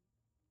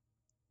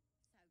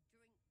 So drink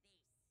this.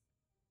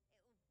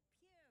 It'll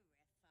purify ya.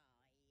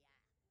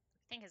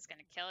 I think it's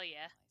gonna kill you.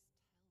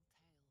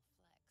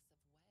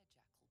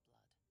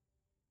 Telltale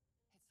flecks of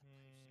werejackal blood. It's a potion of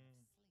sleep.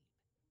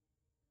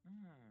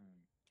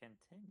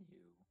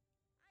 Continue.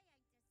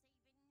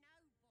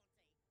 I ain't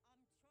deceiving nobody. I'm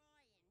trying to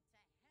help.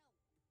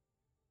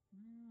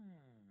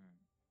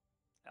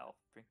 Elf,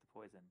 drink the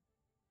poison.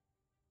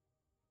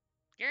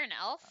 You're an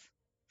elf?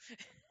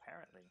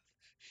 Apparently.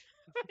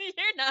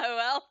 You're no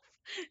elf.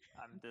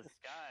 I'm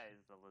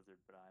disguised a lizard,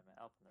 but I'm an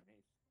elf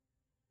underneath.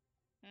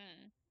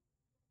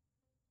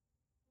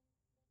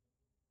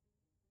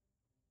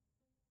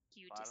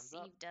 You Bottoms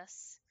up. deceived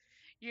us.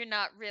 You're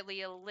not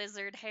really a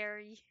lizard,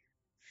 Harry.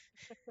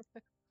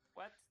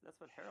 What? That's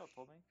what Harold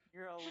told me.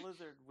 You're a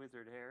lizard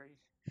wizard, Harry.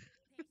 This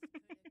could have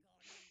gone easy.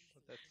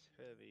 But that's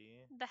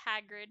heavy. The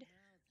Hagrid.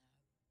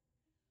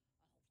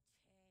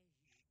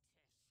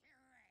 Now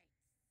though,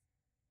 I'll tear you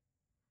to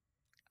shreds.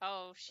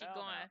 Oh, she Well,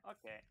 going. now,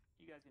 okay.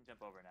 You guys can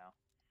jump over now.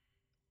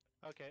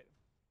 Okay.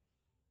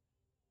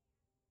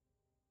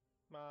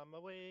 Mama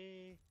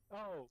way.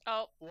 Oh.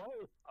 Oh,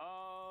 Whoa.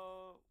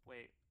 Oh,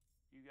 wait.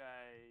 You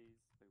guys.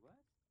 Wait, what?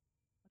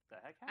 What the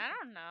heck I happened?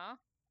 don't know.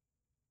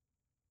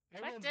 What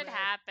Everyone's did mad.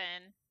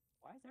 happen?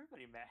 Why is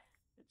everybody mad?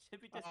 It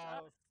should be just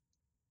us.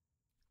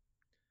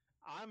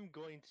 I'm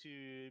going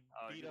to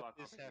Oh, beat you up walk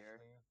this over here.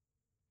 halfling.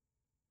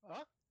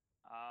 Huh?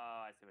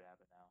 Oh, I see what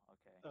happened now.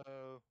 Okay.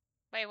 Oh.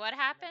 Wait, what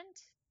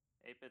happened?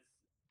 Apis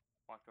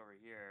walked over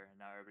here, and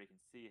now everybody can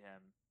see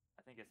him.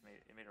 I think it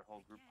made our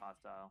whole group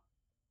hostile.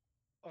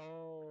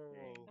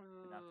 Oh.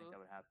 Did not think that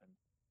would happen.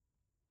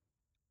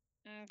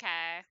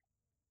 Okay.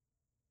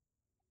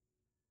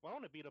 Well, I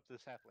want to beat up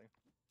this halfling.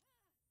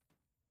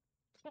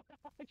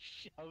 I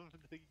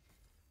shoved the.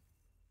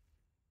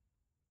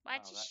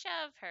 Why'd Wow, you that-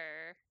 shove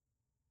her?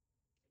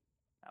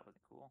 That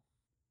wasn't cool.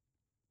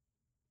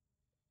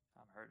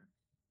 I'm hurting.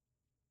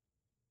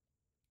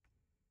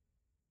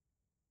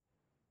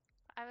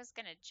 I was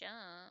gonna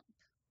jump.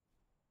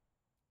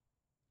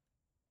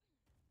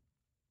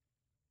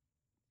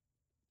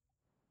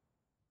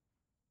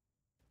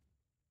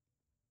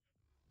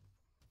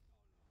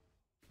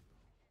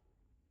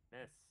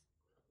 Miss.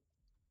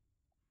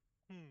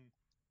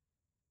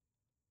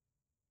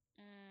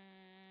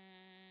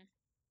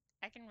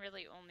 I can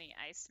really only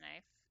ice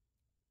knife.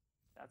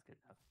 That's good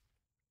enough.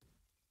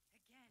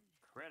 Again.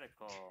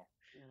 Critical.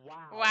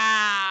 Wow.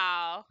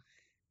 Wow.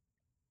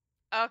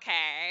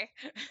 Okay.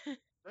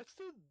 That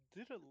still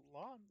did a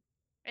lot.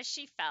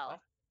 She fell.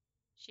 What?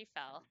 She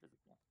fell.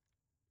 Invisible.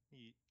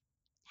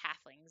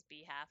 Halflings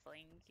be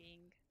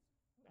halflinging.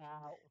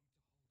 Ow.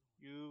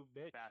 You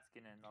bitch.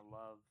 Basking in the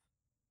love.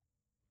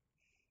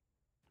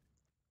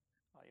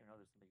 Oh, I didn't even know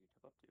there's something you could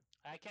jump up to.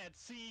 I can't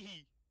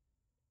see.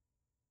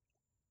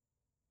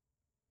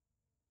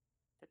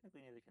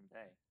 Technically, neither can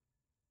they.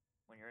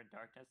 When you're in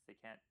darkness, they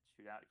can't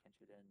shoot out, you can't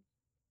shoot in.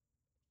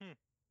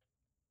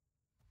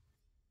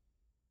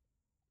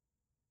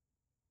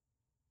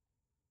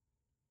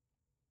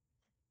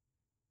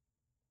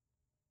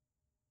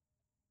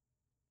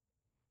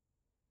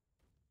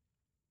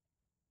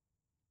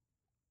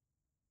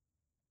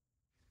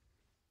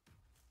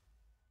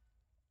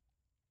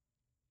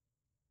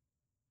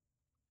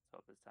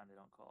 this time they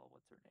don't call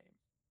what's her name.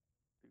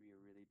 It'd be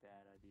a really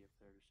bad idea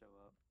for her to show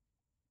up.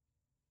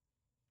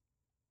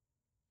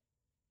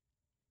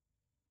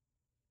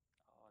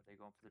 Oh, are they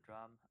going for the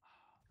drum?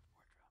 Oh,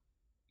 more drum.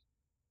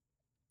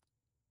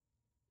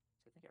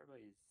 So I think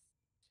everybody's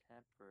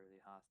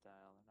temporarily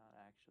hostile. They're not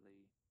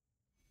actually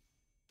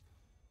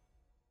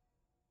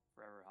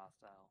forever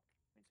hostile.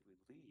 Means if we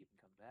leave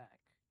and come back,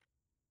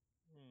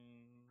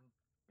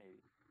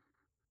 maybe.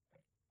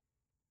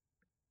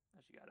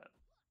 Oh, she got up.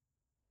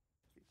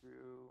 She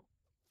threw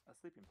a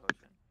sleeping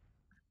potion.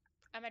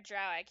 I'm a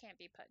drow. I can't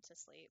be put to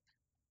sleep.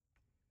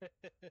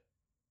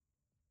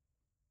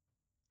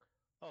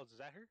 Oh, is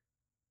that her?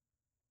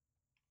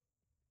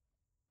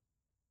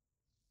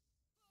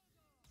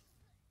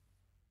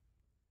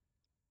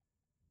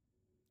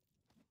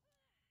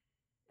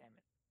 Damn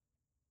it.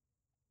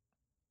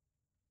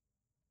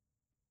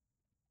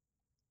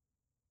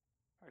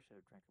 Probably should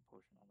have drank a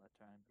potion all that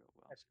time, but oh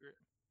well. That's great.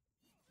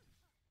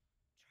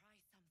 Try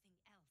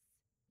something else.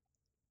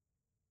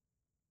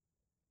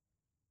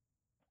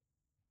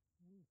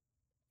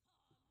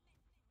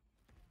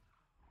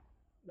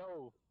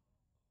 No.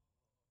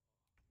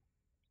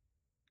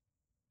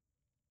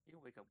 You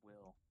can wake up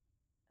Will,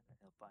 and then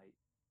he'll bite.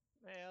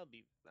 I'll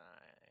be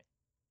fine.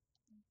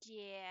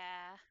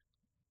 Yeah.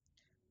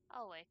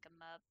 I'll wake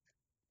him up.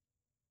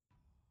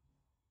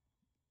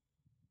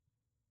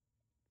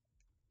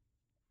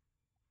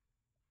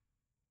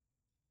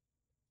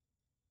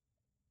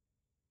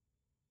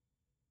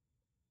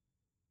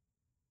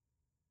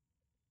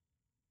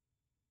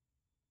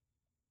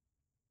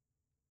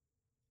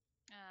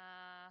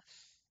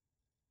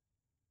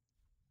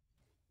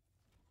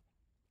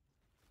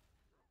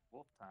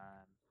 Wolf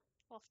time.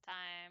 Wolf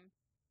time.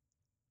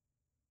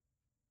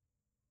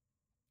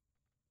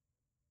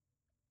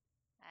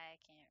 I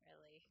can't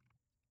really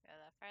go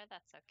that far.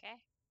 That's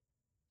okay.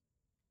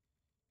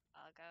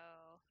 I'll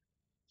go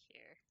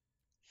here.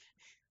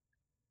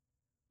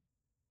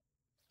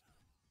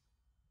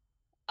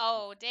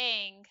 Oh,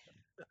 dang.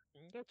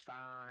 That's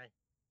fine.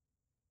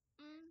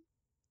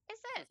 Is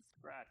It's it? a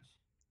scratch.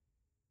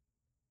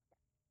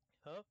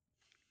 Huh?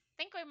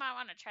 Think we might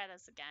want to try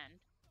this again.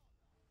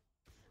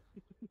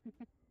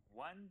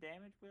 1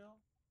 damage, Will?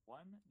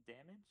 1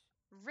 damage?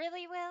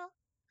 Really, Will?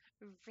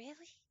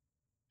 Really?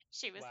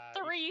 She was Wow.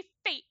 3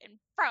 feet in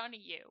front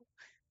of you.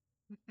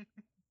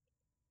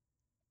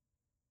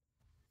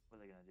 What are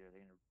they gonna do? Are they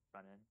gonna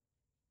run in?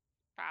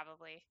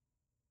 Probably.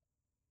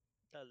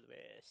 Tal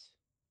vez.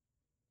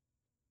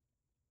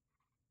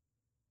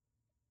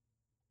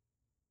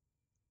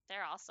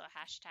 They're also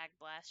hashtag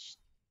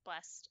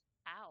blessed.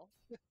 Ow.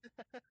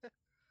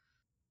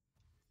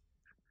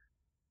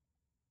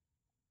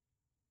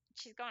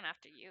 She's going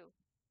after you.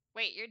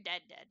 Wait, you're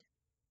dead.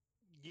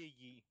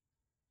 Yee.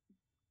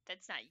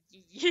 That's not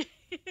ye.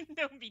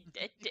 Don't be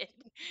dead.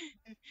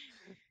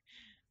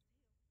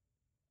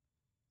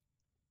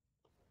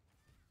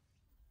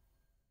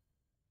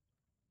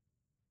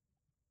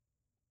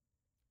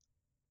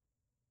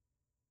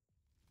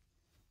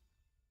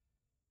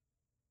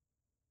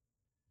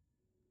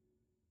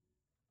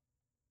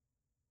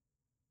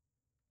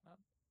 Oh.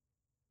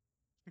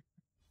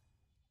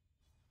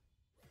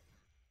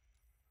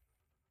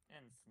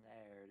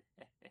 Ensnared.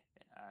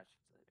 Ah, she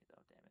let me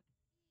though, damn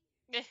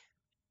it.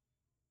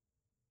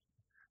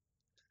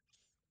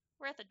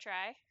 Worth a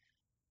try.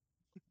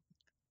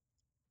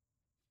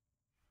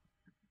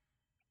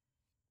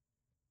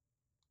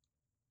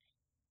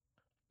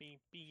 Beep,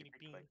 She beep, picked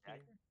beep, like beep.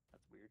 Jagger?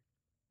 That's weird.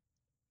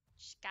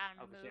 She's got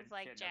Oh, to 'cause move she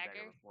like had no dagger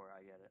Jagger. before,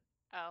 I get it.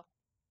 Oh.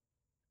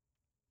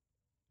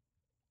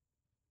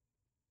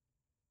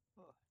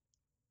 Oh.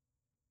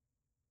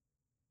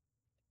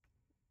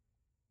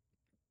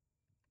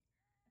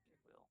 Okay,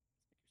 Will.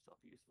 Let's make yourself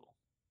useful.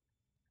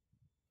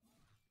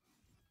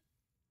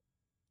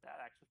 That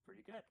actually was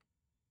pretty good.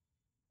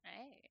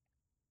 Right.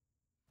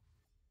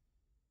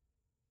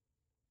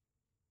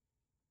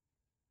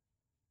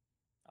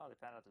 Oh, they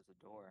found out there's a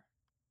door.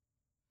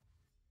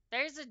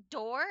 There's a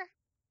door?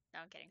 No,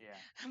 I'm kidding. Yeah.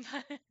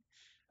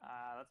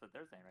 That's what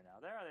they're saying right now.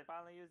 There, they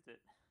finally used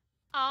it.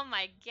 Oh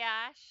my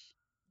gosh.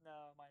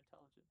 No, my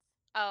intelligence.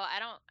 Oh, I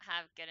don't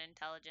have good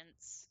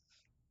intelligence.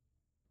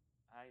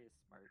 I is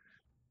smart.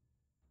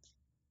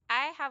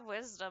 I have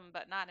wisdom,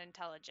 but not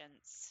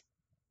intelligence.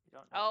 You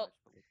don't know much,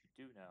 but what you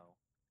do know.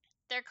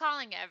 They're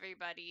calling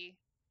everybody.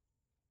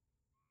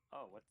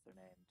 Oh, what's their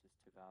name? Just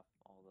took off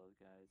all those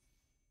guys.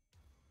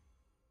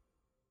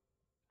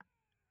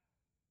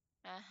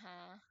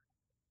 Uh-huh.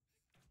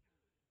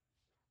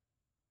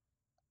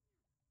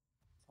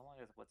 So long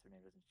as what's her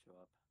name doesn't show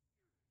up.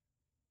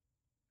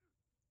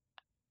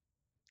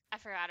 I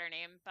forgot her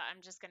name, but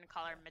I'm just gonna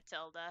call her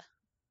Matilda.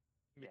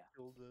 Yeah.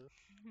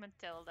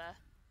 Matilda.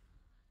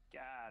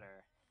 Got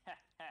her.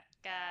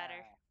 Got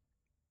her.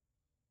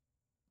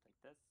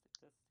 Like this, like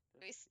this, like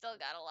this. We still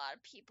got a lot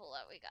of people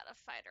that we gotta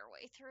fight our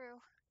way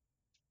through.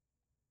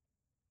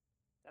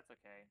 That's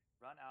okay.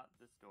 Run out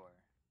this door.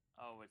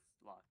 Oh, it's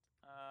locked.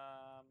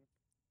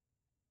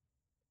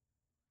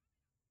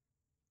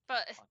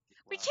 But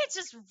We can't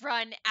just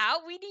run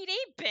out. We need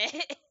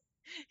 8-bit.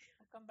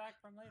 I'll come back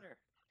from later.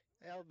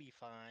 I'll be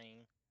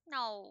fine.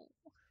 No.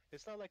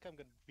 It's not like I'm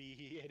gonna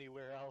be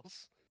anywhere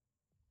else.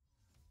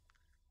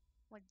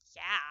 Well,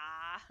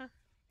 yeah.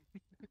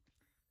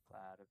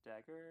 Cloud of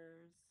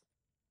daggers.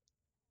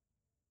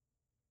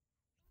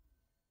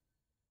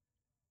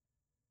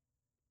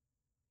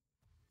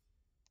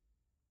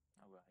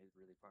 Oh well, he's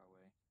really far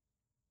away.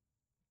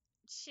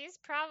 She's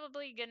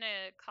probably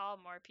gonna call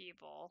more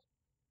people.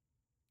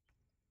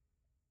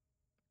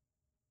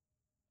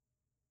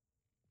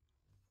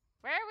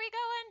 Where are we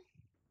going?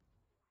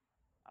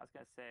 I was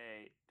gonna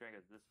say during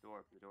this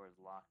door, but the door is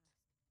locked.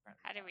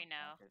 Apparently How do can't we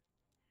know? unlock it.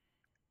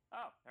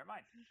 Oh, never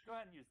mind. Go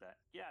ahead and use that.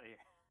 Get out of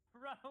here.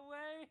 Run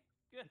away.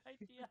 Good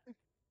idea.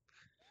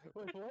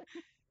 Wait, what?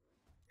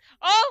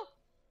 Oh!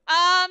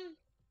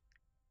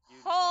 You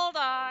just Hold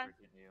walked into on. Over,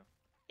 didn't you?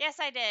 Yes,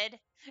 I did.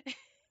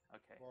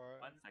 Okay. Or-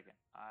 1 second.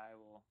 I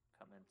will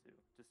come into.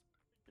 Just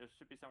there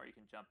should be somewhere you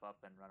can jump up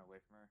and run away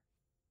from her.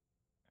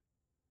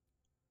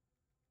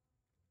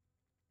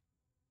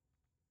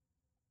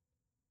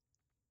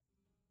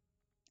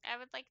 I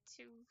would like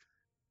to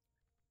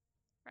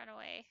run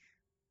away.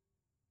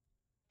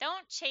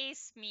 Don't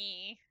chase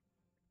me.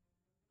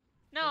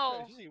 I'm No.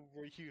 trying to see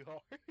where you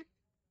are.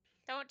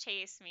 Don't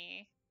chase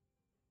me.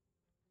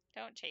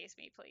 Don't chase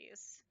me,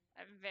 please.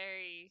 I'm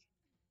very...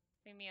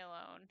 Leave me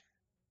alone.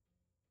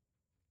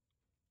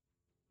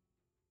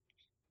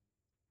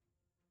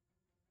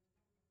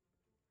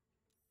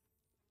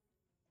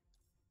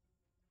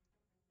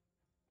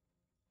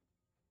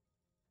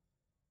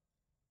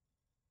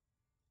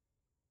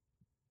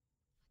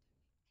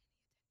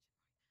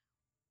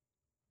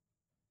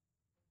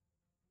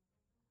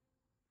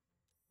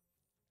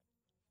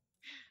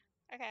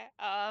 Okay,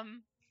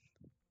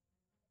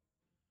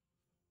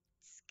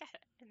 it's gotta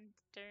end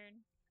the turn.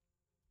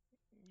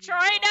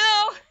 Troy,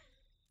 no!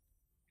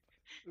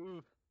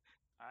 Ooh.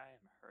 I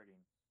am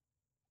hurting.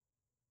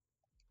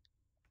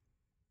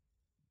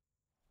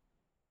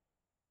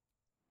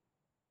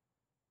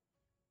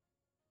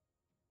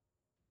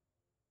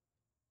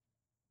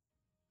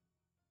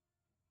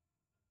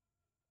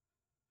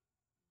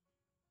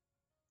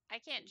 I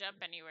can't jump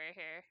anywhere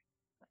here.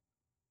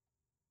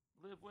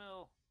 Live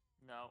will.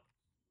 No.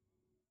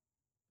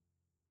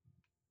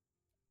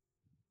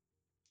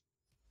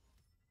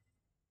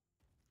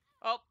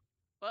 Oh,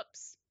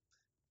 whoops.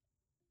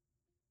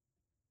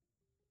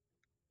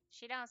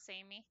 She don't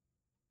see me.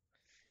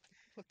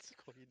 What's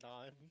going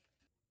on?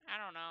 I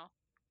don't know.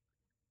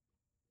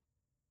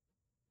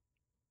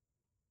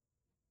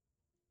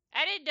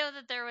 I didn't know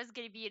that there was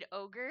gonna be an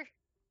ogre.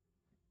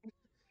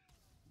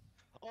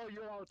 Oh,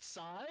 you're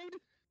outside?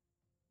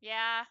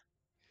 Yeah.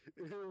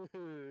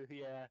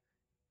 Yeah.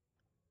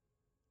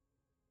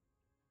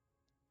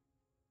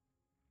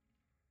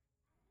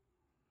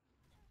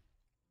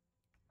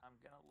 I'm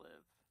gonna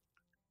live.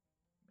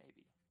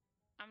 Maybe.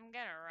 I'm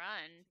gonna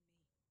run.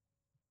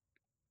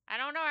 I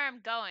don't know where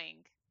I'm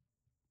going.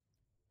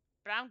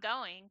 But I'm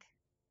going.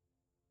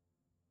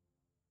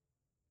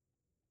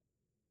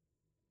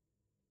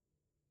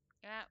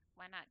 Yeah,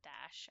 why not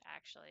dash,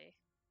 actually?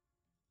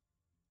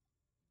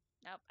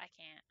 Nope, I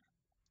can't.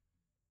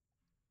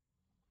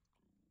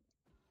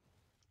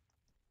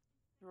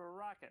 Threw a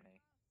rock at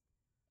me.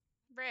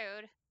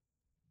 Rude.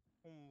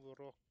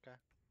 Rocca.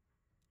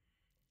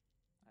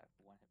 I have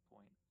 1 hit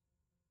point.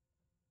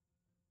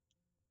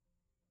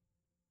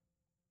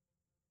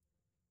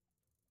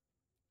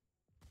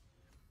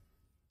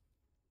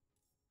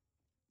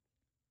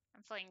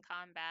 I'm playing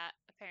combat,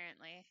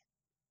 apparently.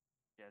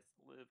 Yes,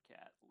 live,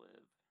 cat,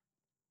 live.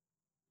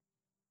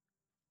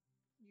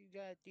 You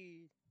got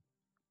these.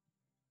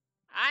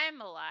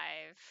 I'm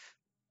alive.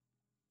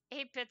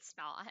 8-bit's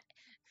not.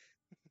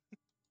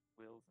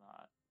 Will's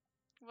not.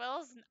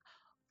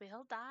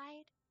 Will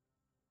died?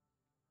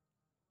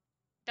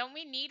 Don't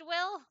we need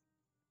Will?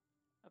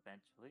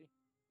 Eventually.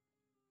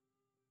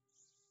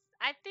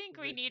 I think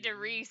we need to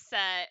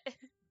reset.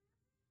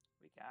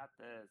 We got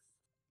this.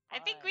 I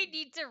think we Fine.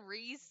 need to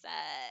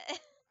reset.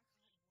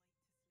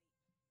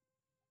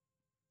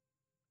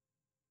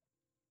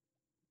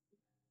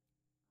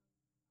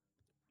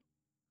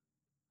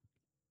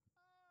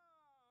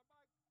 Ah,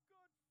 my good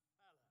fellow.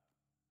 Quite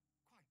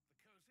the cozy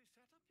setup you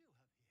have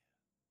here.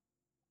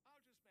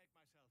 I'll just make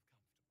myself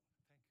comfortable.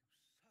 Thank you so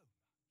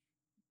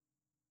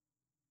much.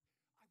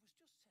 I was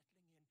just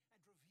settling in and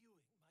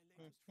reviewing my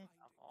latest findings.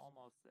 I'm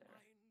almost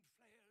there. Mind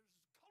flayers,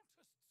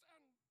 cultists,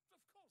 and,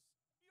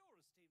 of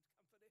course, your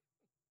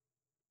esteemed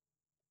company.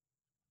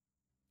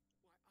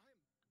 Why,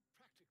 I'm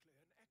practically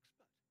an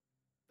expert.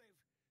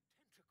 They've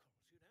tentacles,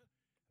 you know.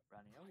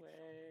 Running Quite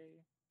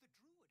away. the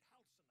druid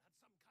Halson had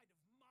some kind of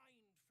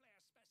mind flare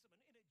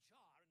specimen in a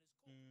jar in his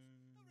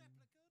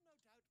quarters. A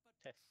replica, no doubt,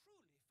 but Test.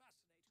 truly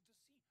fascinating to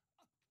see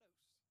up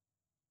close.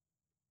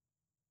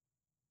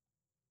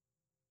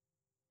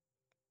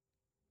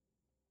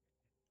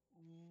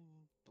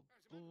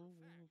 As a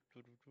matter of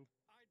fact,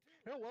 I do.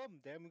 Oh well,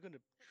 I'm gonna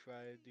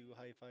try to do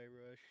Hi-Fi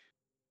Rush.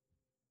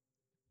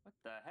 What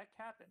the heck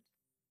happened?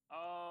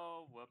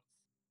 Oh, whoops.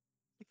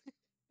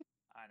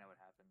 I know what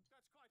happened.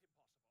 That's quite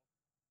impossible.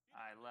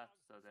 I left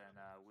so then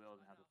Will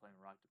didn't have the flaming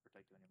rock to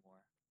protect you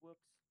anymore.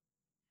 Whoops.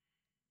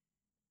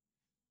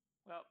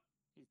 Well,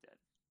 he's dead.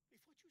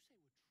 If what you say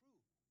were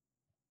true,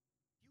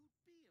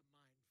 you'd be a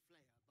mind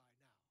flayer by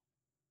now.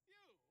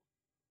 You?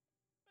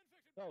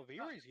 Infected Oh, by a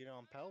Viri's mind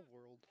on flayer? Pal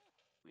World.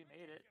 We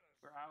made it.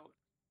 Ridiculous. We're out.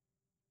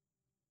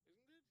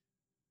 Isn't it?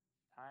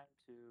 Time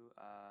to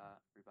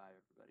revive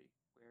everybody.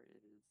 Where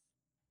is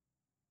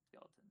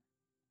Skeleton?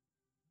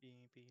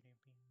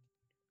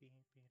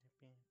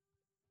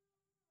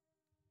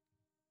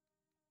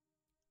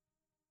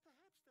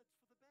 Perhaps that's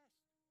for the best.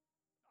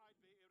 I'd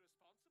be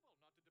irresponsible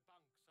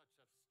not to debunk such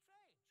a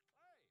strange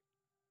claim.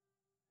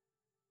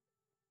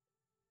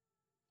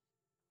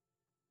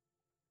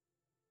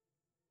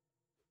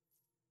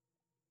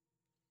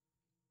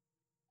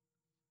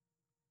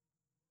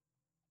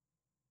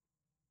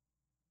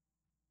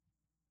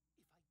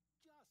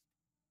 If I just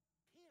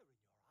peer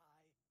in your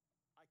eye,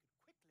 I could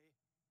quickly.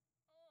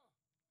 Oh,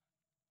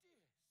 dear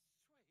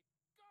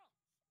sweet gods!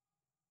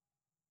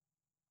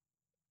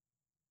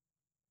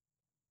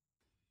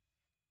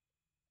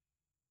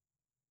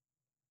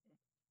 I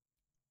mean,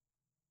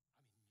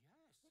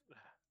 yes.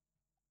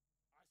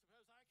 I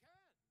suppose I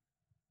can.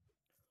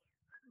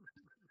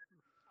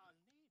 I'll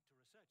need to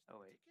research the Oh,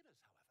 wait. particulars,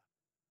 however.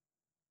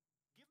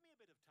 Give me a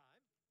bit of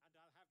time, and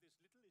I'll have this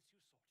little issue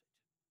sorted.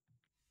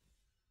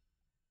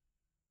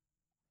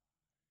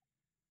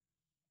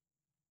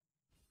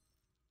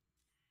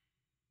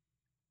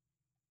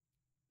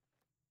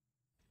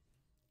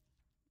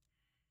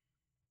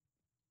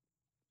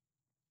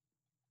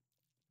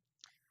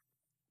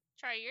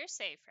 Troy, you're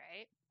safe,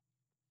 right?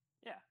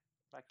 Yeah.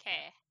 Back to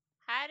Okay.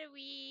 How do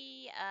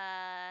we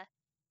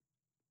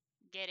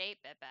get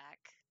 8-bit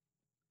back?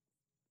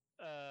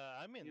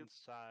 I'm You-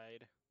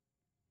 inside.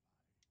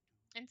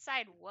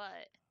 Inside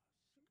what?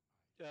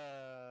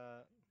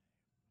 The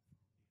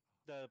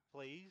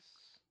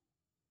place.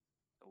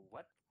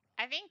 What?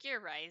 I think you're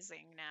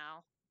rising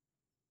now.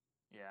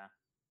 Yeah.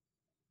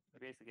 You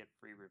basically get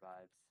free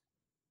revives.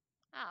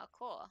 Oh,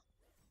 cool.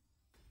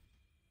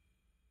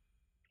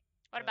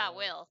 What about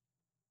Will?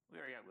 We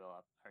already got Will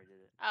up. I already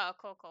did it. Oh,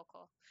 cool, cool,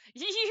 cool.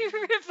 You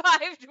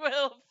revived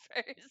Will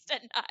first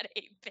and not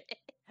 8-bit.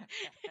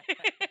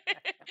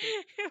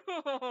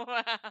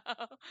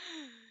 Wow.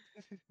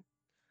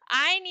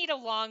 I need a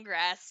long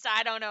rest.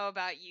 I don't know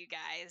about you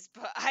guys,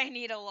 but I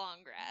need a long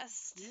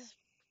rest. Yeah.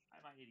 I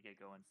might need to get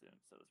going soon,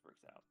 so this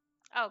works out.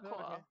 Oh, cool.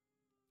 Okay.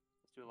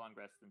 Let's do a long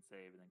rest and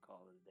save, and then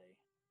call it a day.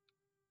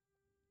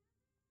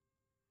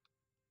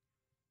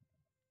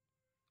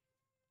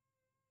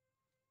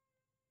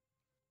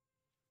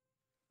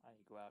 I need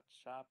to go out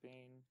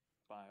shopping,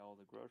 buy all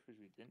the groceries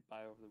we didn't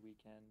buy over the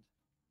weekend.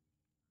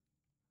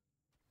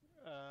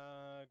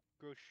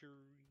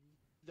 Grocery.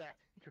 That.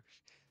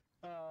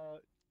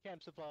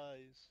 Camp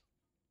supplies.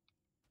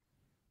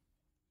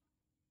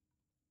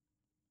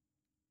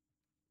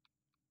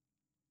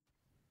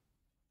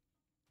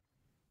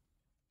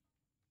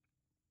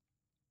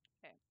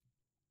 Okay.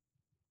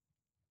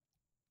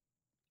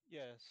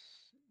 Yes.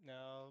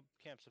 Now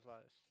camp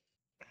supplies.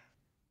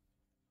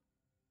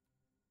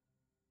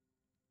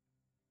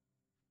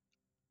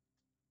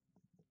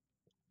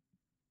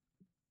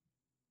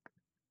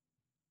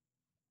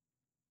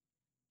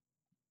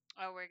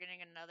 Oh, we're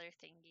getting another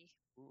thingy.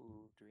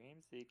 Ooh,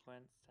 dream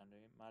sequence. Time to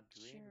meet my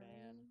dream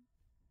man.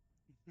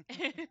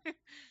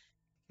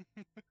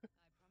 I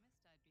promised I'd be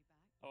back.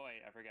 Oh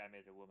wait, I forgot I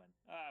made it a woman.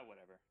 Ah,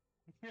 whatever.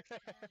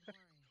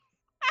 Don't worry.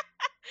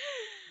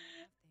 I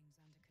have things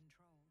under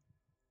control.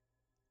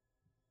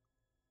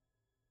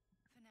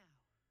 For now.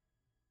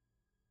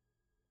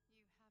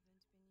 You haven't been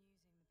using the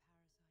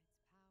parasite's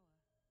power.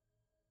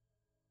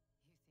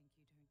 You think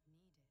you don't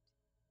need it.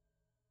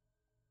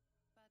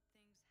 But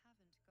things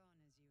haven't gone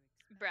as you expected.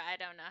 Bruh, I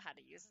don't know how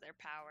to use their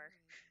power.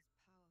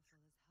 As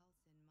powerful as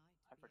Halsin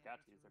might I be forgot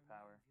able to use their remove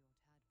power. your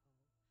tadpole,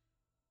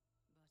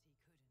 but he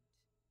couldn't.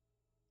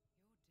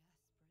 You're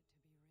desperate to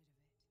be rid of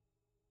it.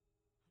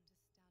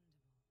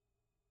 Understandable.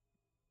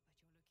 But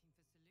you're looking for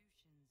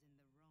solutions in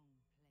the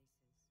wrong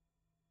places.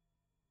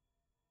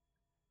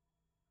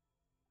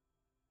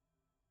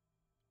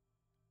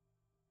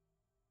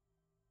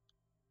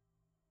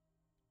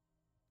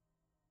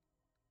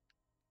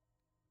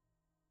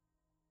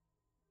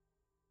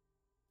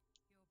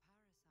 Your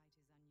parasite is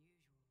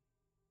unusual.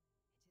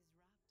 It is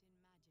wrapped in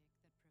magic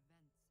that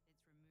prevents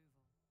its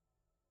removal.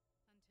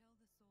 Until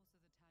the source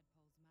of the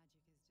tadpole's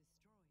magic is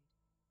destroyed,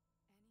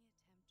 any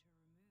attempt to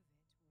remove it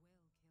will kill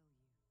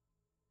you.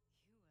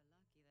 You were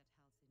lucky that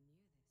Halsin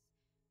knew this.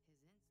 His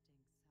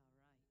instincts are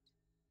right.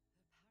 The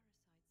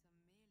parasites are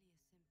merely a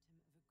symptom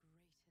of a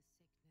greater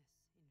sickness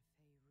in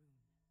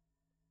Faerun.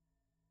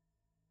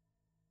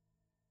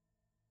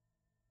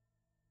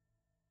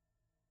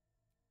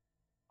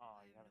 Oh,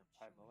 I you am having a not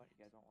private sure moment? You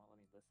yet. guys don't want to let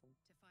me listen?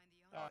 To find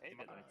the Oh, answer hey, to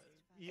Bidlin. this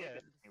Hey, yeah.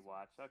 Bidlin, you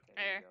watch. Okay,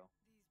 There. here you go.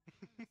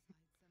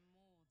 These parasites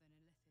are more than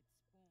illithid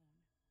spawn.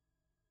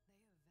 They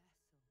are vessels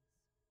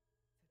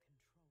for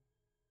control.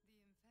 The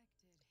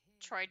infected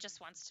here Troy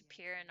just wants to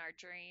peer in our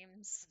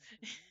dreams.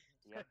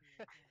 Yep.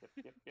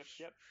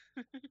 Yep.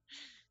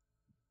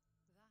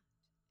 That is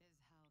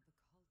how the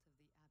cult of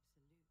the Absolute is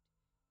spreading.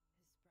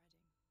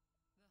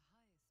 The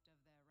highest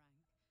of their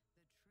rank,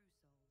 the True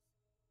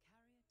Souls,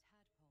 carry a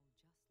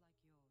tadpole just like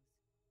yours.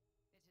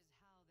 It is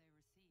how they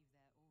receive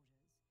their orders.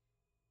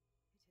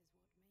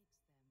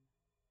 It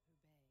is what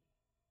makes them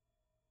obey.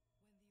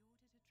 When the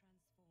order to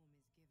transform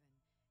is given,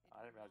 it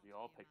I didn't will realize we not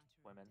all be a picked matter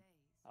of women. days.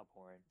 How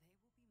boring.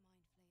 They will be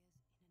mind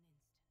flayers in an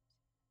instant.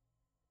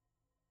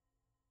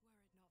 Were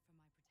it not for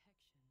my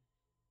protection,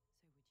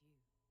 so would you.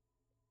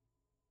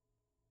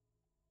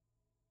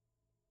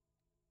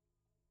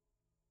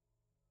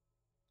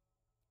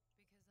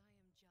 Because I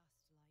am just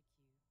like you,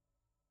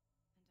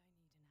 and I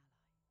need an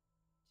ally.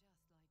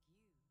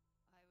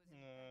 Just like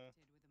you, I was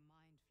infected with a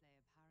mind flayer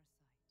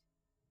parasite.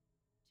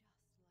 Just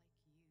like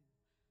you,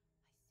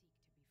 I seek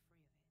to be free of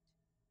it.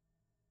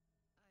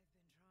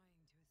 I've been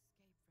trying to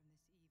escape from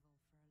this evil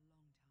for a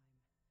long time.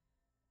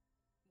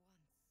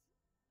 Once,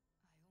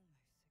 I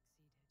almost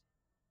succeeded.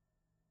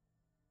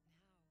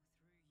 Now,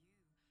 through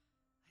you,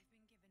 I've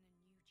been given a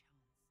new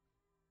chance.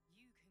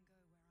 You can go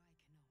where I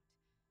cannot,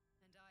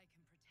 and I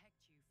can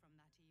protect you from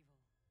that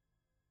evil.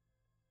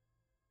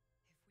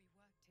 If we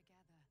work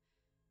together,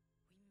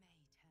 we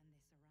may turn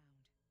this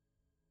around.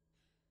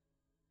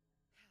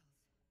 Hells,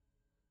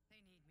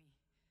 they need me.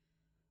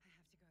 I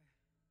have to go.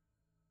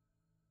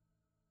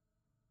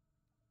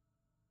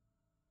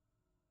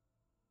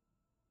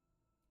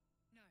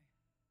 No,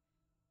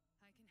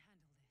 I can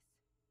handle this.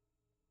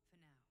 For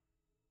now.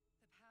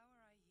 The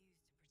power I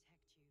used to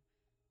protect you,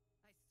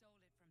 I stole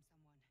it from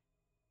someone.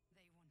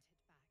 They want it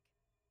back.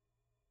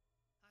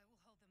 I will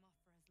hold them off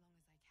for as long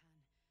as I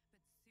can, but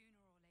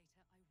sooner or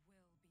later I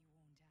will be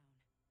worn down.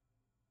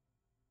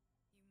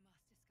 You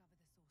must discover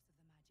the source of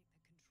the magic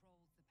that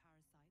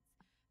controls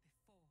the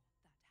parasites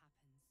before that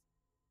happens.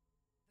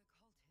 The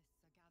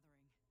cultists are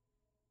gathering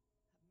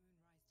at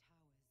Moonrise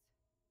Towers.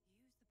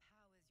 Use the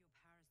powers your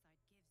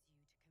parasite gives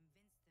you to convince them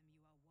you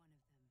are one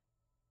of them.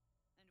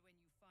 And when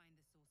you find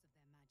the source of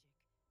their magic,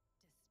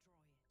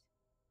 destroy it.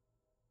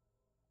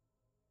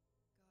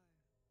 Go.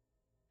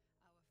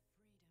 Our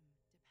freedom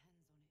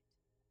depends on it.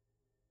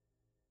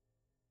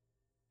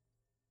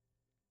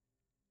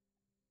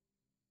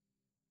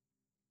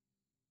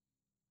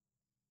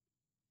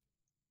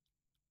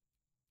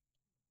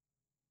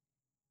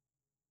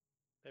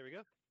 There we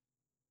go.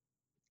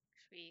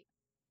 Sweet.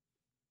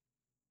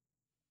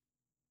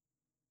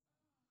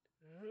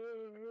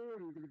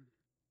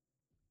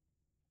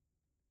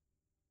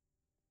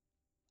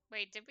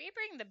 Wait, did we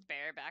bring the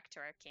bear back to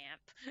our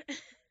camp?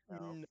 No,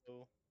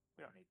 No.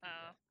 we don't need to do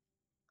Oh.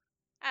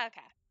 that.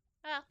 Okay.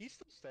 Well, He's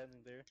still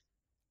standing there.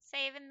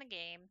 saving the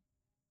game.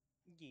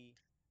 Yee.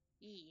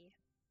 E.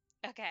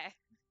 Okay.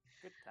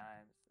 Good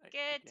times. Hey,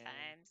 Good game.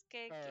 times.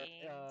 Good Alright,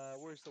 games.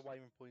 where's the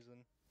wyvern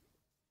poison?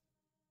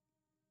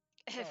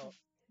 Oh.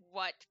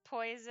 What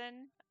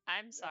poison?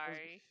 I'm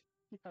sorry.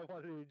 I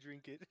wanted to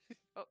drink it.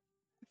 Oh,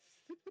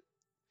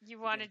 you We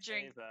want to can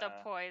drink save, the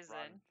rotten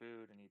poison?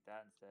 food and eat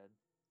that instead.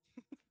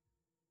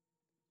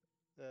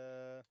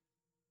 Alright,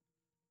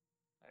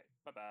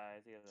 bye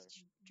bye. See you later. Did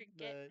you drink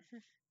it?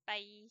 but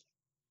Bye.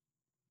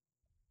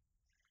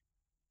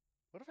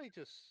 what if I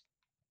just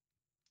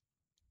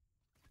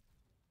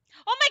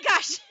Oh my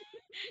gosh!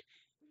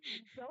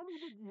 tell me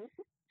the you?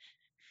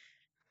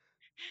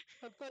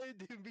 I thought it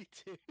did me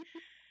too.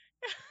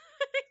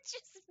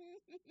 Just me.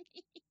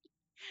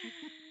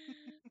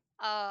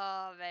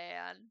 Oh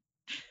man.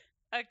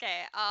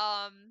 Okay,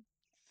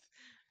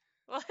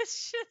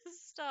 let's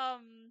just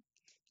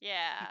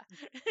yeah.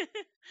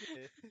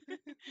 Yeah.